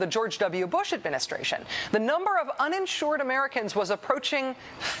years of the George W. Bush administration, the number of uninsured Americans was approaching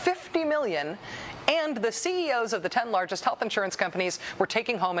 50 million, and the CEOs of the 10 largest health insurance companies were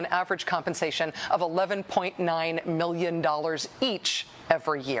taking home an average compensation of $11.9 million each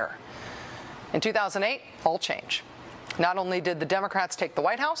every year. In 2008, all changed. Not only did the Democrats take the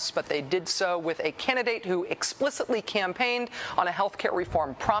White House, but they did so with a candidate who explicitly campaigned on a health care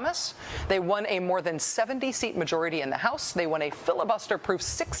reform promise. They won a more than 70-seat majority in the House. They won a filibuster-proof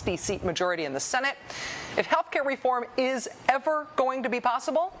 60-seat majority in the Senate. If health care reform is ever going to be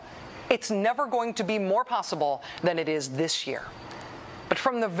possible, it's never going to be more possible than it is this year. But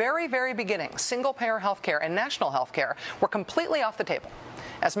from the very, very beginning, single-payer health care and national health care were completely off the table.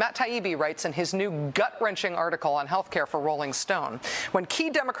 As Matt Taibbi writes in his new gut-wrenching article on healthcare for Rolling Stone, when key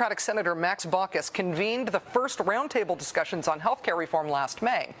Democratic Senator Max Baucus convened the first roundtable discussions on healthcare reform last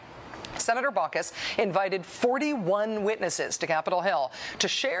May, Senator Baucus invited 41 witnesses to Capitol Hill to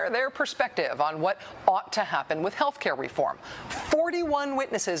share their perspective on what ought to happen with healthcare reform. 41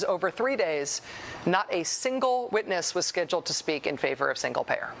 witnesses over 3 days. Not a single witness was scheduled to speak in favor of single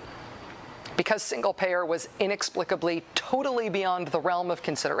payer. Because single payer was inexplicably totally beyond the realm of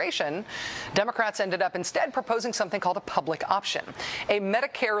consideration, Democrats ended up instead proposing something called a public option, a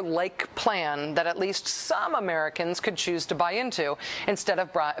Medicare-like plan that at least some Americans could choose to buy into instead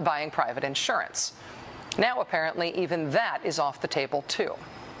of buying private insurance. Now, apparently, even that is off the table, too.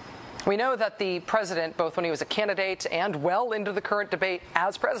 We know that the president, both when he was a candidate and well into the current debate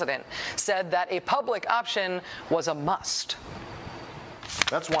as president, said that a public option was a must.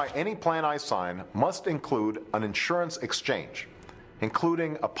 That's why any plan I sign must include an insurance exchange,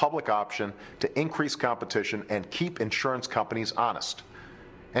 including a public option to increase competition and keep insurance companies honest,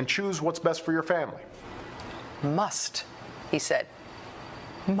 and choose what's best for your family. Must, he said.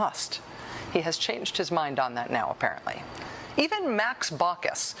 Must. He has changed his mind on that now, apparently. Even Max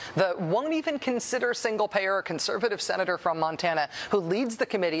Baucus, the won't even consider single-payer conservative senator from Montana who leads the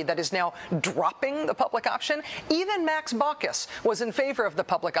committee that is now dropping the public option, even Max Baucus was in favor of the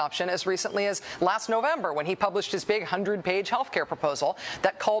public option as recently as last November when he published his big 100-page healthcare proposal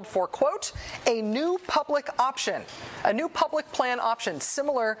that called for, quote, a new public option, a new public plan option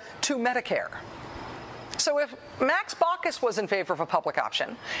similar to Medicare. So if Max Baucus was in favor of a public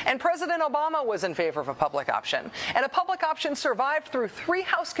option, and President Obama was in favor of a public option, and a public option survived through 3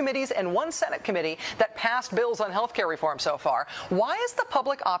 House committees and 1 Senate committee that passed bills on health care reform so far, why is the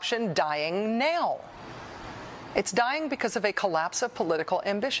public option dying now? It's dying because of a collapse of political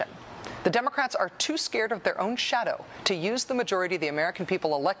ambition. The Democrats are too scared of their own shadow to use the majority the American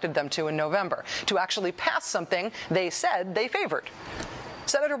people elected them to in November to actually pass something they said they favored.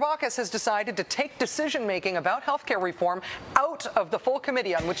 Senator Baucus has decided to take decision-making about health care reform out of the full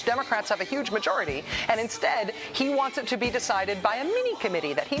committee on which Democrats have a huge majority, and instead he wants it to be decided by a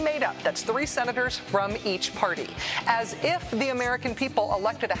mini-committee that he made up that's 3 senators from each party, as if the American people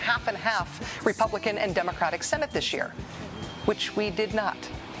elected a half-and-half Republican and Democratic Senate this year, which we did not.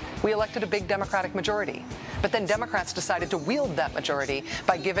 We elected a big Democratic majority, but then Democrats decided to wield that majority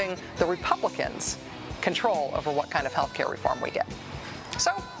by giving the Republicans control over what kind of health care reform we get.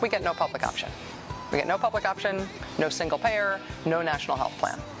 So we get no public option. We get no public option, no single payer, no national health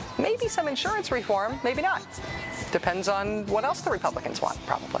plan. Maybe some insurance reform, maybe not. Depends on what else the Republicans want,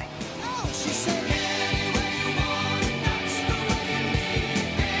 probably.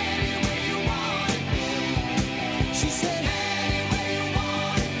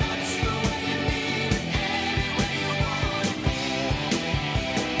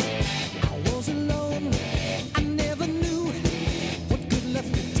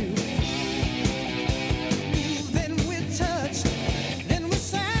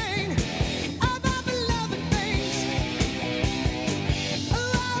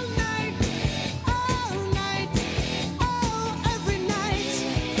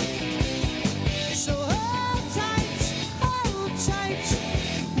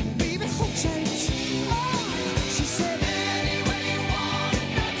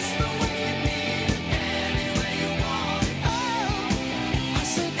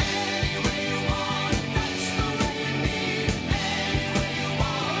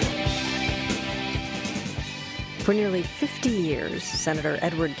 For nearly 50 years, Senator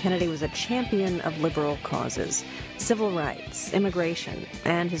Edward Kennedy was a champion of liberal causes, civil rights, immigration,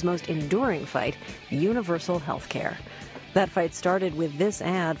 and his most enduring fight, universal health care. That fight started with this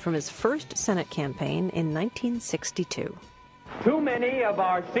ad from his first Senate campaign in 1962. Too many of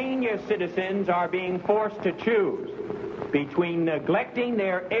our senior citizens are being forced to choose between neglecting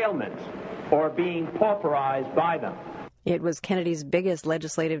their ailments or being pauperized by them. It was Kennedy's biggest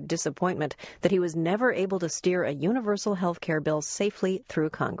legislative disappointment that he was never able to steer a universal health care bill safely through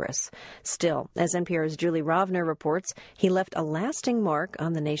Congress. Still, as NPR's Julie Rovner reports, he left a lasting mark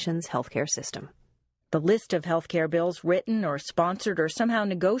on the nation's health care system. The list of health care bills written or sponsored or somehow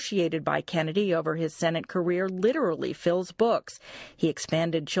negotiated by Kennedy over his Senate career literally fills books. He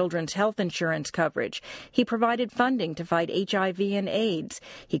expanded children's health insurance coverage. He provided funding to fight HIV and AIDS.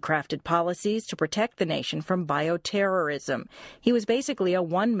 He crafted policies to protect the nation from bioterrorism. He was basically a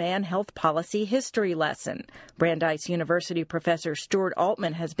one-man health policy history lesson. Brandeis University professor Stuart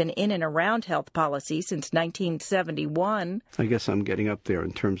Altman has been in and around health policy since 1971. I guess I'm getting up there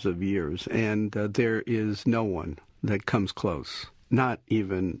in terms of years, and there is no one that comes close, not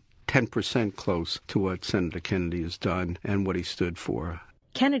even 10% close to what Senator Kennedy has done and what he stood for.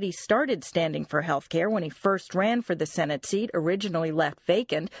 Kennedy started standing for health care when he first ran for the Senate seat, originally left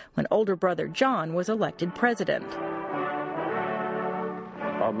vacant when older brother John was elected president.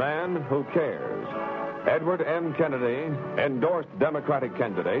 A man who cares. Edward M. Kennedy, endorsed Democratic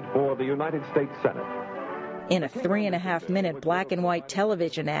candidate for the United States Senate. In a 3.5-minute black and white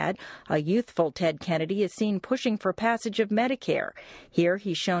television ad, a youthful Ted Kennedy is seen pushing for passage of Medicare. Here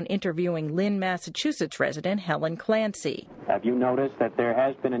he's shown interviewing Lynn, Massachusetts resident Helen Clancy. Have you noticed that there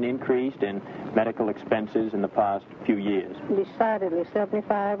has been an increase in medical expenses in the past few years? Decidedly,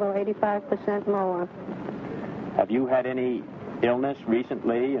 75 or 85% more. Have you had any illness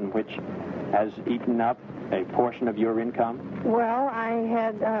recently in which has eaten up a portion of your income? Well, I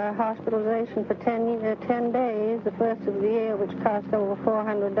had hospitalization for 10 days, the first of the year, which cost over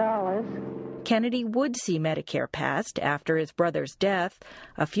 $400. Kennedy would see Medicare passed after his brother's death.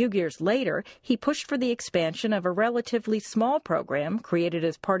 A few years later, he pushed for the expansion of a relatively small program created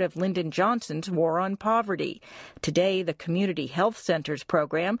as part of Lyndon Johnson's War on Poverty. Today, the Community Health Centers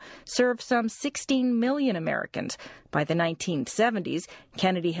program serves some 16 million Americans. By the 1970s,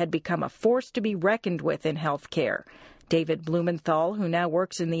 Kennedy had become a force to be reckoned with in health care. David Blumenthal, who now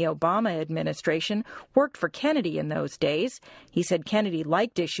works in the Obama administration, worked for Kennedy in those days. He said Kennedy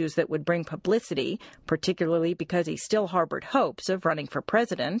liked issues that would bring publicity, particularly because he still harbored hopes of running for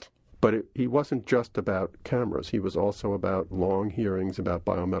president. But he wasn't just about cameras. He was also about long hearings about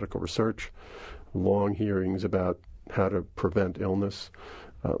biomedical research, long hearings about how to prevent illness,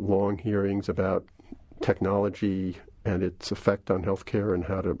 long hearings about technology and its effect on healthcare and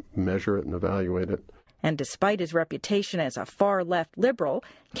how to measure it and evaluate it. And despite his reputation as a far-left liberal,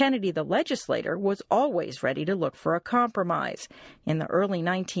 Kennedy, the legislator, was always ready to look for a compromise. In the early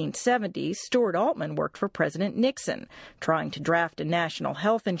 1970s, Stuart Altman worked for President Nixon, trying to draft a national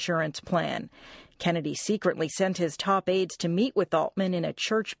health insurance plan. Kennedy secretly sent his top aides to meet with Altman in a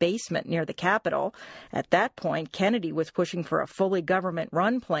church basement near the Capitol. At that point, Kennedy was pushing for a fully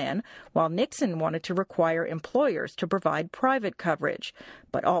government-run plan, while Nixon wanted to require employers to provide private coverage.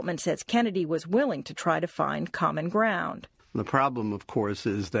 But Altman says Kennedy was willing to try to find common ground. The problem, of course,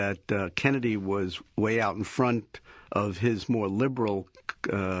 is that Kennedy was way out in front of his more liberal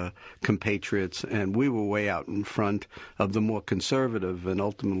compatriots, and we were way out in front of the more conservative, and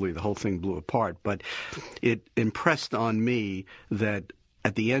ultimately the whole thing blew apart. But it impressed on me that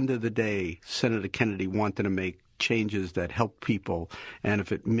at the end of the day, Senator Kennedy wanted to make changes that help people, and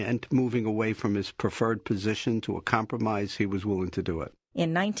if it meant moving away from his preferred position to a compromise, he was willing to do it.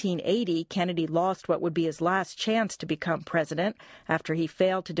 In 1980, Kennedy lost what would be his last chance to become president after he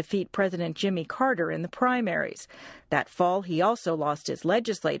failed to defeat President Jimmy Carter in the primaries. That fall, he also lost his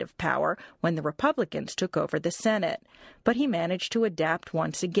legislative power when the Republicans took over the Senate. But he managed to adapt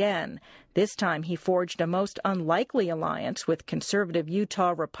once again. This time, he forged a most unlikely alliance with conservative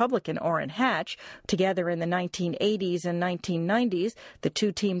Utah Republican Orrin Hatch. Together in the 1980s and 1990s, the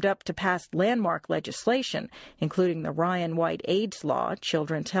two teamed up to pass landmark legislation, including the Ryan White AIDS Law,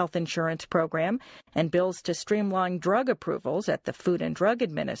 Children's Health Insurance Program, and bills to streamline drug approvals at the Food and Drug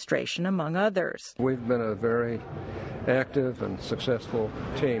Administration, among others. We've been a very active and successful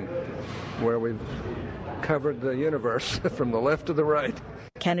team where we've covered the universe from the left to the right.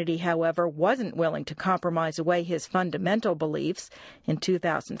 Kennedy, however, wasn't willing to compromise away his fundamental beliefs. In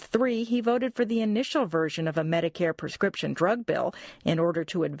 2003, he voted for the initial version of a Medicare prescription drug bill in order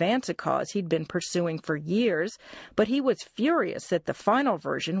to advance a cause he'd been pursuing for years. But he was furious that the final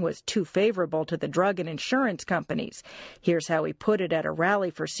version was too favorable to the drug and insurance companies. Here's how he put it at a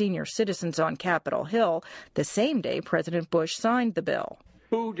rally for senior citizens on Capitol Hill the same day President Bush signed the bill.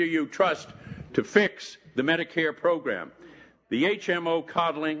 Who do you trust to fix the Medicare program? The HMO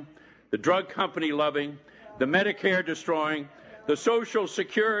coddling, the drug company loving, the Medicare destroying, the Social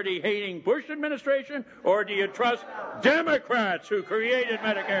Security hating Bush administration, or do you trust Democrats who created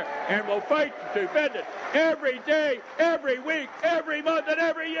Medicare and will fight to defend it every day, every week, every month, and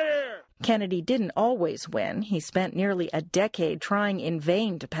every year? Kennedy didn't always win. He spent nearly a decade trying in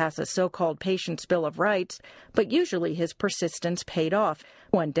vain to pass a so-called Patient's Bill of Rights, but usually his persistence paid off.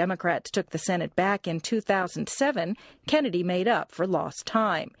 When Democrats took the Senate back in 2007, Kennedy made up for lost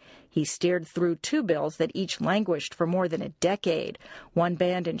time. He steered through two bills that each languished for more than a decade. One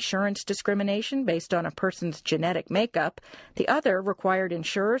banned insurance discrimination based on a person's genetic makeup. The other required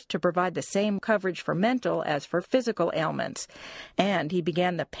insurers to provide the same coverage for mental as for physical ailments. And he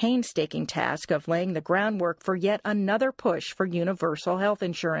began the painstaking task of laying the groundwork for yet another push for universal health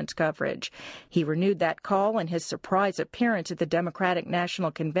insurance coverage. He renewed that call in his surprise appearance at the Democratic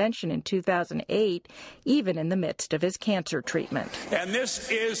National Convention in 2008, even in the midst of his cancer treatment. And this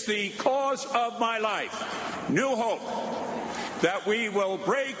is the cause of my life. New hope that we will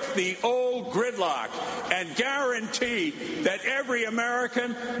break the old gridlock and guarantee that every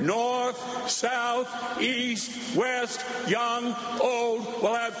American, north, south, east, west, young, old,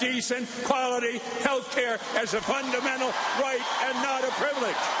 will have decent, quality health care as a fundamental right and not a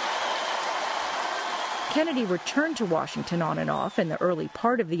privilege. Kennedy returned to Washington on and off in the early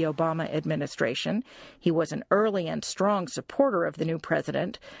part of the Obama administration. He was an early and strong supporter of the new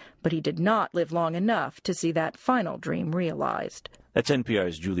president, but he did not live long enough to see that final dream realized. That's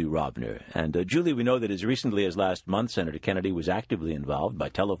NPR's Julie Rovner. And Julie, we know that as recently as last month, Senator Kennedy was actively involved, by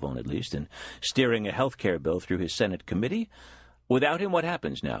telephone at least, in steering a health care bill through his Senate committee. Without him, what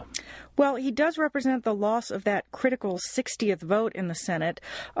happens now? Well, he does represent the loss of that critical 60th vote in the Senate,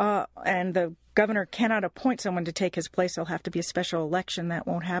 and the governor cannot appoint someone to take his place. There'll have to be a special election. That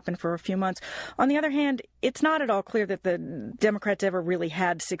won't happen for a few months. On the other hand, it's not at all clear that the Democrats ever really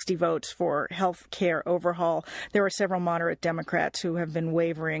had 60 votes for health care overhaul. There are several moderate Democrats who have been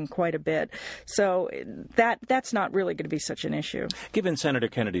wavering quite a bit. So that's not really going to be such an issue. Given Senator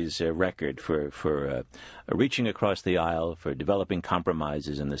Kennedy's record for reaching across the aisle, for developing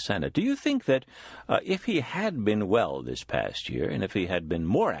compromises in the Senate, do you think that if he had been well this past year, and if he had been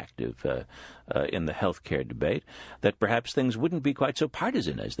more active in the health care debate, that perhaps things wouldn't be quite so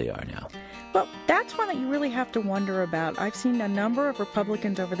partisan as they are now? Well, that's one that you really have to wonder about. I've seen a number of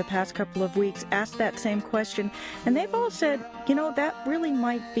Republicans over the past couple of weeks ask that same question, and they've all said, that really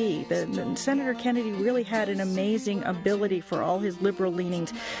might be. Senator Kennedy really had an amazing ability for all his liberal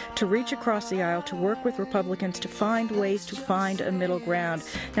leanings to reach across the aisle, to work with Republicans, to find ways to find a middle ground.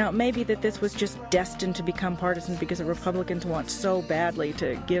 Now, it may be that this was just destined to become partisan because the Republicans want so badly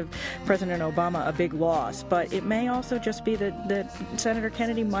to give President Obama a big loss, but it may also just be that Senator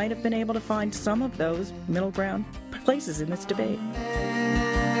Kennedy might have been able to find some of those middle ground places in this debate.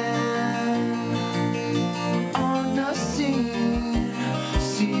 On the scene,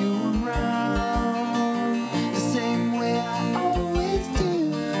 see you around the same way I always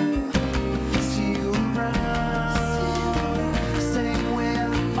do. See you around the same way I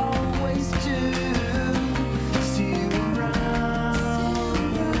always do. See you around,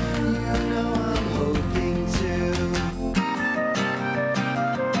 you know I'm hoping to.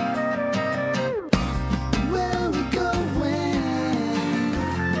 Where are we going?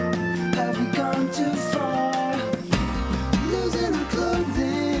 Have we gone too far? Losing our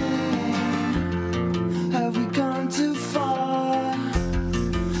clothing. Have we gone too far?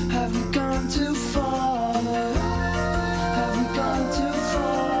 Have we gone too far? Have we gone too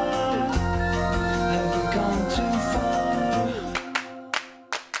far? Have we gone too far?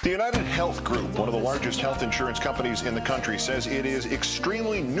 The United Health Group, one of the largest health insurance companies in the country, says it is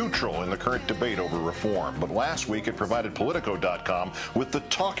extremely neutral in the current debate over reform. But last week it provided Politico.com with the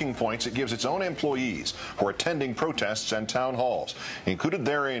talking points it gives its own employees who are attending protests and town halls. Included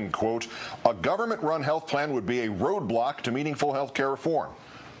therein, quote, a government-run health plan would be a roadblock to meaningful health care reform.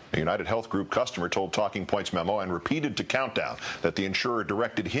 A United Health Group customer told Talking Points memo and repeated to Countdown that the insurer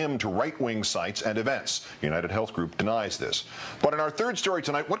directed him to right-wing sites and events. United Health Group denies this. But in our third story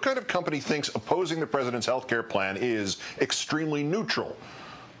tonight, what kind of company thinks opposing the president's health care plan is extremely neutral?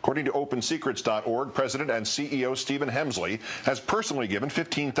 According to OpenSecrets.org, President and CEO Stephen Hemsley has personally given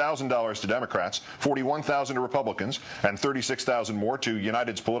 $15,000 to Democrats, $41,000 to Republicans, and $36,000 more to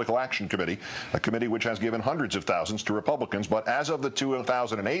United's Political Action Committee, a committee which has given hundreds of thousands to Republicans, but as of the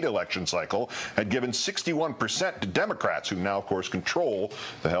 2008 election cycle, had given 61% to Democrats, who now, of course, control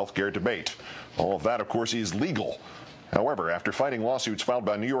the health care debate. All of that, of course, is legal. However, after fighting lawsuits filed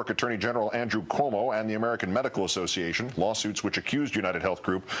by New York Attorney General Andrew Cuomo and the American Medical Association, lawsuits which accused United Health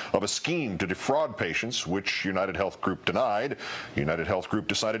Group of a scheme to defraud patients, which United Health Group denied, United Health Group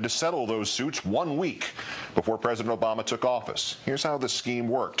decided to settle those suits 1 week before President Obama took office. Here's how the scheme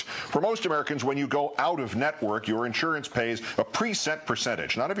worked. For most Americans, when you go out of network, your insurance pays a preset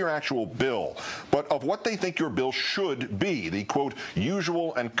percentage, not of your actual bill, but of what they think your bill should be, the, quote,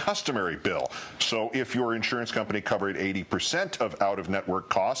 usual and customary bill. So if your insurance company covered 80% of out-of-network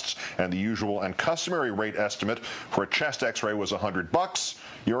costs, and the usual and customary rate estimate for a chest x-ray was $100,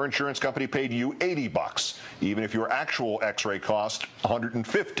 your insurance company paid you $80, even if your actual x-ray cost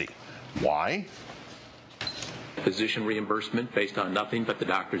 $150. Why? Physician reimbursement based on nothing but the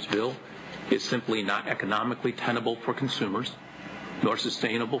doctor's bill is simply not economically tenable for consumers, nor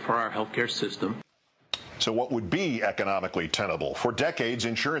sustainable for our healthcare system. So what would be economically tenable? For decades,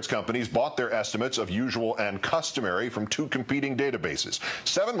 insurance companies bought their estimates of usual and customary from two competing databases.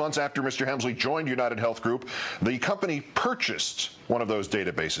 7 months after Mr. Hemsley joined United Health Group, the company purchased one of those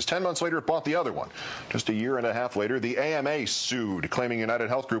databases. 10 months later, it bought the other one. Just a year and a half later, the AMA sued, claiming United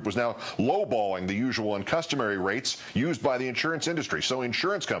Health Group was now lowballing the usual and customary rates used by the insurance industry. So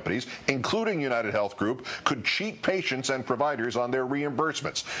insurance companies, including United Health Group, could cheat patients and providers on their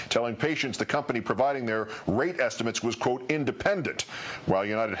reimbursements, telling patients the company providing their rate estimates was, quote, independent, while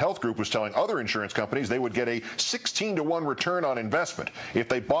United Health Group was telling other insurance companies they would get a 16-to-1 return on investment if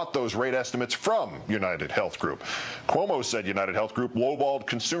they bought those rate estimates from United Health Group. Cuomo said United Health Group lowballed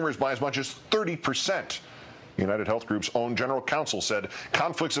consumers by as much as 30%. United Health Group's own general counsel said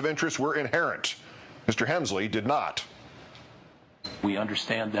conflicts of interest were inherent. Mr. Hemsley did not. We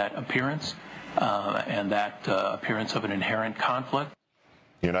understand that appearance and that appearance of an inherent conflict.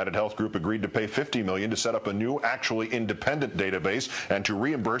 United Health Group agreed to pay $50 million to set up a new, actually independent database and to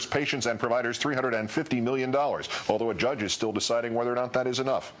reimburse patients and providers $350 million, although a judge is still deciding whether or not that is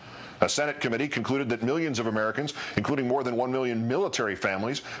enough. A Senate committee concluded that millions of Americans, including more than 1 million military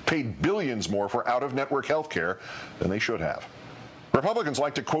families, paid billions more for out-of-network health care than they should have. Republicans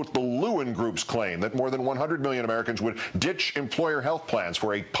like to quote the Lewin Group's claim that more than 100 million Americans would ditch employer health plans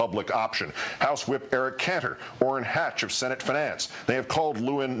for a public option. House Whip Eric Cantor, Orrin Hatch of Senate Finance, they have called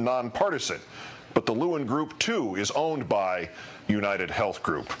Lewin nonpartisan. But the Lewin Group, too, is owned by United Health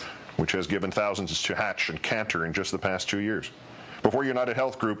Group, which has given thousands to Hatch and Cantor in just the past 2 years. Before United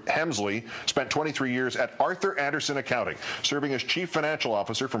Health Group, Hemsley spent 23 years at Arthur Andersen Accounting, serving as chief financial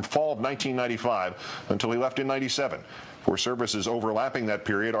officer from fall of 1995 until he left in 97. For services overlapping that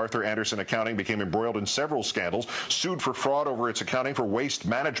period, Arthur Andersen Accounting became embroiled in several scandals, sued for fraud over its accounting for Waste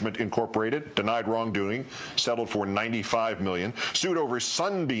Management Incorporated, denied wrongdoing, settled for $95 million, sued over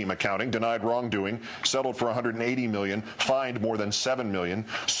Sunbeam Accounting, denied wrongdoing, settled for $180 million, fined more than $7 million,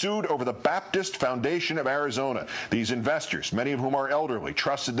 sued over the Baptist Foundation of Arizona. These investors, many of whom are elderly,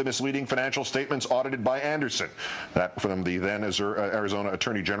 trusted the misleading financial statements audited by Andersen. That from the then Arizona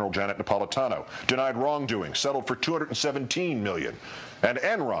Attorney General Janet Napolitano. Denied wrongdoing, settled for $217 million. And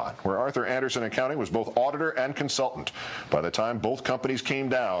Enron, where Arthur Andersen Accounting was both auditor and consultant. By the time both companies came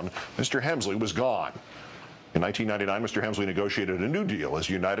down, Mr. Hemsley was gone. In 1999, Mr. Hemsley negotiated a new deal as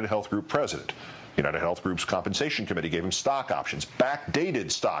United Health Group president. United Health Group's compensation committee gave him stock options, backdated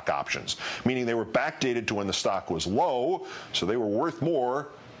stock options, meaning they were backdated to when the stock was low, so they were worth more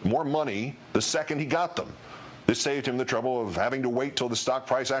money the second he got them. This saved him the trouble of having to wait till the stock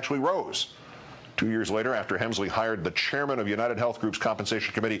price actually rose. 2 years later, after Hemsley hired the chairman of United Health Group's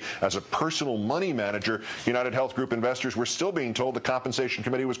compensation committee as a personal money manager, United Health Group investors were still being told the compensation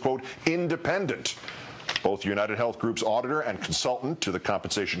committee was, quote, independent. Both United Health Group's auditor and consultant to the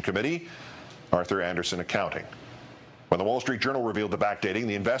compensation committee, Arthur Andersen Accounting. When the Wall Street Journal revealed the backdating,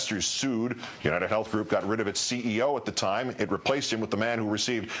 the investors sued. United Health Group got rid of its CEO at the time. It replaced him with the man who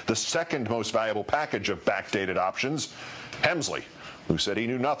received the second most valuable package of backdated options, Hemsley, who said he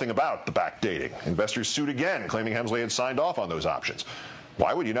knew nothing about the backdating. Investors sued again, claiming Hemsley had signed off on those options.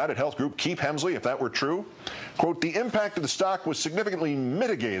 Why would United Health Group keep Hemsley if that were true? Quote, the impact of the stock was significantly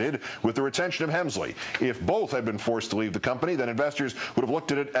mitigated with the retention of Hemsley. If both had been forced to leave the company, then investors would have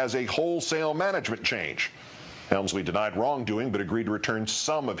looked at it as a wholesale management change. Hemsley denied wrongdoing, but agreed to return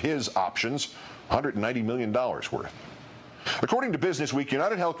some of his options, $190 million worth. According to Business Week,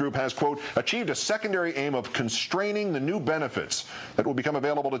 United Health Group has, quote, achieved a secondary aim of constraining the new benefits that will become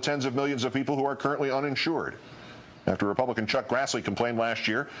available to tens of millions of people who are currently uninsured. After Republican Chuck Grassley complained last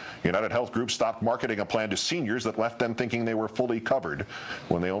year, United Health Group stopped marketing a plan to seniors that left them thinking they were fully covered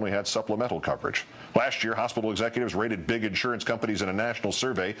when they only had supplemental coverage. Last year, hospital executives rated big insurance companies in a national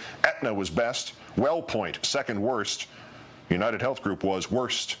survey. Aetna was best, WellPoint second worst. United Health Group was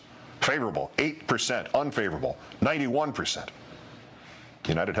worst. Favorable, 8%. Unfavorable, 91%.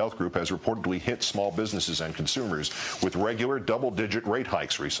 United Health Group has reportedly hit small businesses and consumers with regular double-digit rate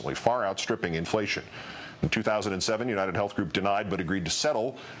hikes recently, far outstripping inflation. In 2007, United Health Group denied but agreed to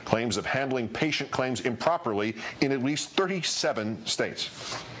settle claims of handling patient claims improperly in at least 37 states.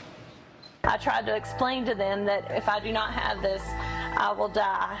 I tried to explain to them that if I do not have this, I will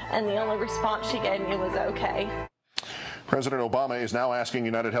die, and the only response she gave me was okay. President Obama is now asking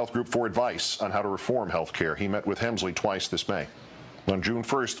United Health Group for advice on how to reform health care. He met with Hemsley twice this May. On June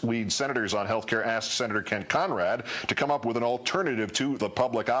 1st, lead senators on health care asked Senator Kent Conrad to come up with an alternative to the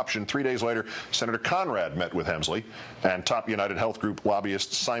public option. 3 days later, Senator Conrad met with Hemsley and top United Health Group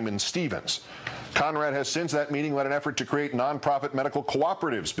lobbyist Simon Stevens. Conrad has since that meeting led an effort to create nonprofit medical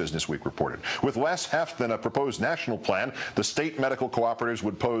cooperatives, Business Week reported. With less heft than a proposed national plan, the state medical cooperatives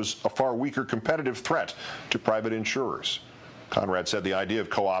would pose a far weaker competitive threat to private insurers. Conrad said the idea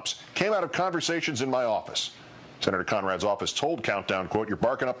of co-ops came out of conversations in my office. Senator Conrad's office told Countdown, quote, you're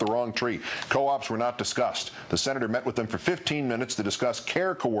barking up the wrong tree. Co-ops were not discussed. The senator met with them for 15 minutes to discuss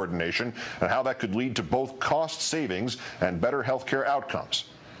care coordination and how that could lead to both cost savings and better health care outcomes.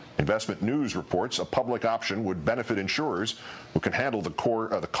 Investment News reports a public option would benefit insurers who can handle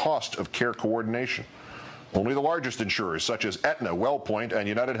the cost of care coordination. Only the largest insurers, such as Aetna, WellPoint, and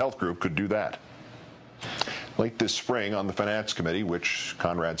United Health Group, could do that. Late this spring on the Finance Committee, which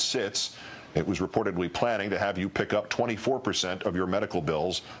Conrad sits, it was reportedly planning to have you pick up 24% of your medical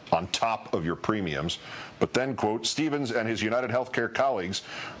bills on top of your premiums. But then, quote, Stevens and his United Healthcare colleagues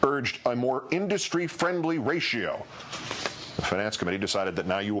urged a more industry-friendly ratio. The Finance Committee decided that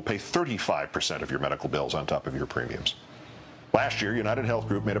now you will pay 35% of your medical bills on top of your premiums. Last year, United Health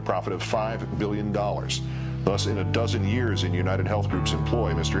Group made a profit of $5 billion. Thus, in a dozen years in United Health Group's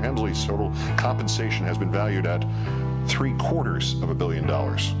employ, Mr. Hemsley's total compensation has been valued at $750 million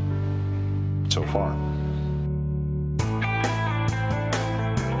so far.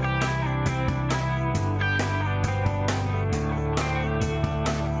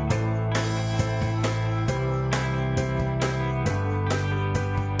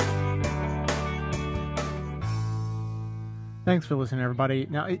 Thanks for listening, everybody.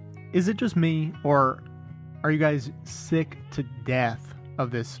 Now, is it just me, or are you guys sick to death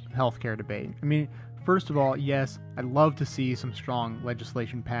of this healthcare debate? I mean, first of all, yes, I'd love to see some strong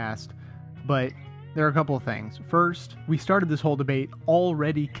legislation passed, but there are a couple of things. First, we started this whole debate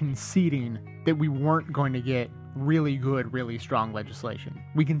already conceding that we weren't going to get really good, really strong legislation.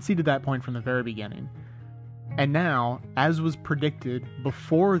 We conceded that point from the very beginning. And now, as was predicted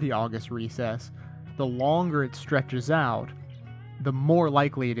before the August recess, the longer it stretches out, the more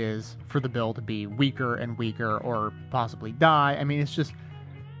likely it is for the bill to be weaker and weaker or possibly die. I mean, it's just...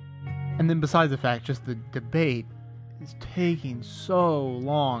 And then besides the fact, just the debate is taking so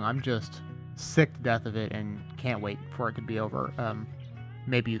long. I'm just sick to death of it and can't wait for it to be over.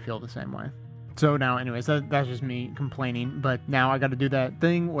 Maybe you feel the same way. So now, anyways, that's just me complaining. But now I got to do that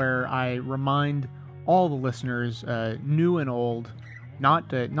thing where I remind all the listeners, new and old,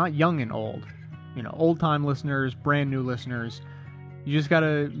 not young and old, you know, old-time listeners, brand-new listeners. You just got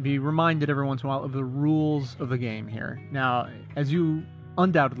to be reminded every once in a while of the rules of the game here. Now, as you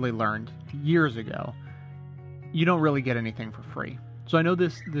undoubtedly learned years ago, you don't really get anything for free. So I know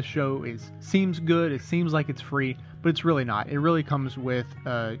this show seems good, it seems like it's free, but it's really not. It really comes with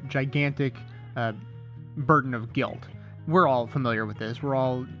a gigantic burden of guilt. We're all familiar with this. We're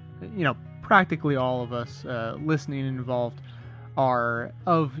all, you know, practically all of us listening and involved are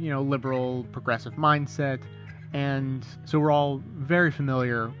of, you know, liberal, progressive mindset, and so we're all very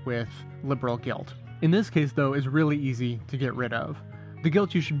familiar with liberal guilt. In this case, though, it's really easy to get rid of. The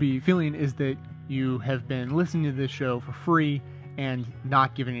guilt you should be feeling is that you have been listening to this show for free and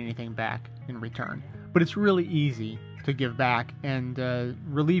not giving anything back in return. But it's really easy to give back and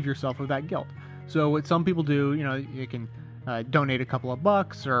relieve yourself of that guilt. So what some people do, you know, you can donate a couple of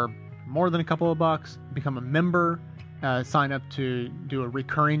bucks or more than a couple of bucks, become a member, sign up to do a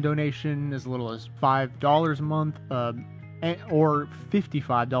recurring donation as little as $5 a month, or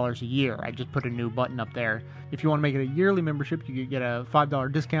 $55 a year. I just put a new button up there. If you want to make it a yearly membership, you could get a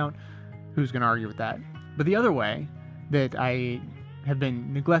 $5 discount. Who's going to argue with that? But the other way that I have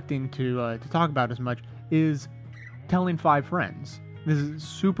been neglecting to talk about as much is telling 5 friends. This is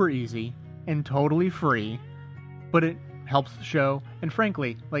super easy and totally free, but it helps the show. And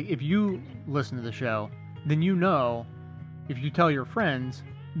frankly, like, if you listen to the show, then you know if you tell your friends,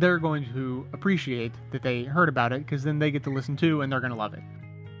 they're going to appreciate that they heard about it, because then they get to listen too and they're going to love it.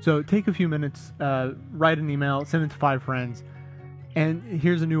 So take a few minutes, write an email, send it to 5 friends, and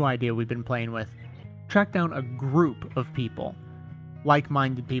here's a new idea we've been playing with. Track down a group of people,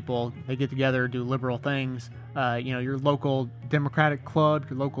 like-minded people. They get together, do liberal things. You know, your local Democratic club,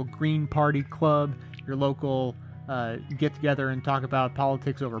 your local Green Party club, your local get together and talk about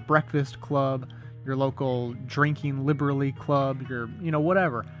politics over breakfast club, your local drinking liberally club, your, you know,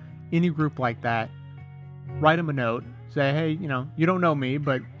 whatever. Any group like that, write them a note, say, hey, you know, you don't know me,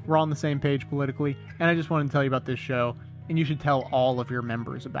 but we're on the same page politically, and I just wanted to tell you about this show, and you should tell all of your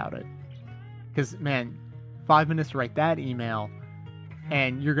members about it. Because, man, 5 minutes to write that email,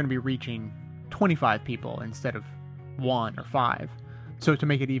 and you're going to be reaching 25 people instead of 1 or 5. So to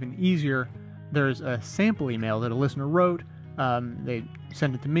make it even easier, there's a sample email that a listener wrote. They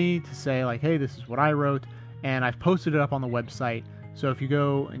send it to me to say, like, hey, this is what I wrote, and I've posted it up on the website. So if you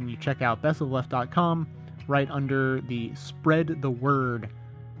go and you check out bestofleft.com, right under the Spread the Word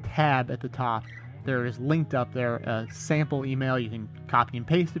tab at the top, there is linked up there a sample email. You can copy and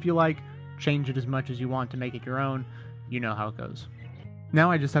paste if you like, change it as much as you want to make it your own. You know how it goes.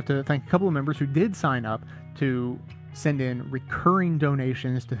 Now I just have to thank a couple of members who did sign up to send in recurring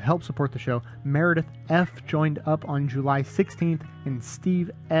donations to help support the show. Meredith F. joined up on July 16th, and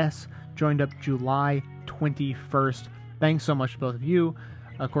Steve S. joined up July 21st. Thanks so much to both of you.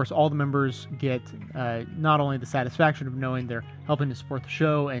 Of course, all the members get not only the satisfaction of knowing they're helping to support the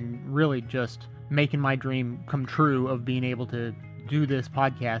show and really just making my dream come true of being able to do this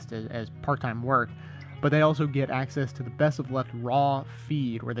podcast as part-time work, but they also get access to the Best of Left Raw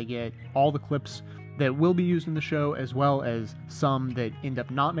feed, where they get all the clips that will be used in the show, as well as some that end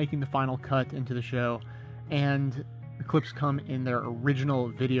up not making the final cut into the show, and the clips come in their original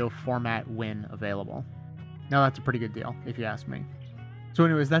video format when available. Now that's a pretty good deal, if you ask me. So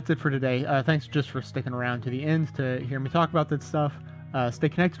anyways, that's it for today. Thanks just for sticking around to the end to hear me talk about that stuff. Stay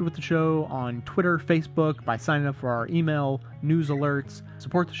connected with the show on Twitter, Facebook, by signing up for our email news alerts.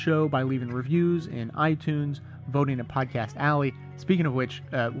 Support the show by leaving reviews in iTunes, voting at Podcast Alley. Speaking of which,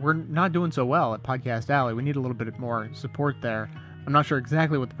 we're not doing so well at Podcast Alley. We need a little bit more support there. I'm not sure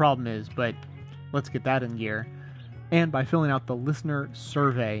exactly what the problem is, but let's get that in gear. And by filling out the listener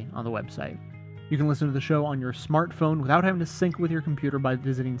survey on the website. You can listen to the show on your smartphone without having to sync with your computer by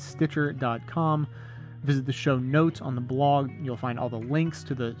visiting Stitcher.com. Visit the show notes on the blog. You'll find all the links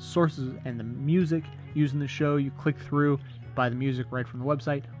to the sources and the music used in the show. You click through, buy the music right from the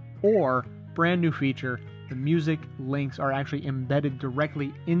website. Or, brand new feature, the music links are actually embedded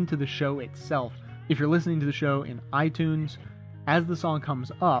directly into the show itself. If you're listening to the show in iTunes, as the song comes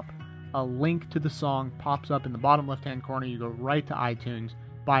up, a link to the song pops up in the bottom left-hand corner. You go right to iTunes,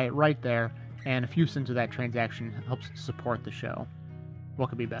 buy it right there, and a few cents of that transaction helps support the show. What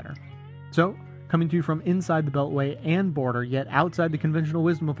could be better? So, coming to you from inside the Beltway and border, yet outside the conventional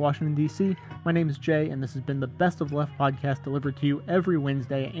wisdom of Washington, D.C., my name is Jay, and this has been the Best of Left podcast delivered to you every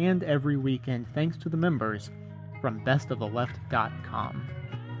Wednesday and every weekend, thanks to the members from bestoftheleft.com.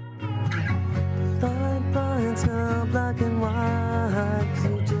 Fine lines now black and white, 'cause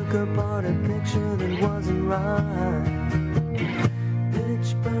you took apart a picture that wasn't right.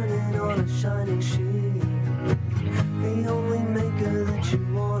 Pitch burning on a shining sheet, the only maker that you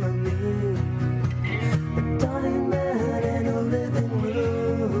wanna be. A dying man in a living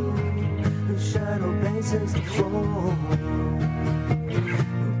room, whose shadow bases the floor.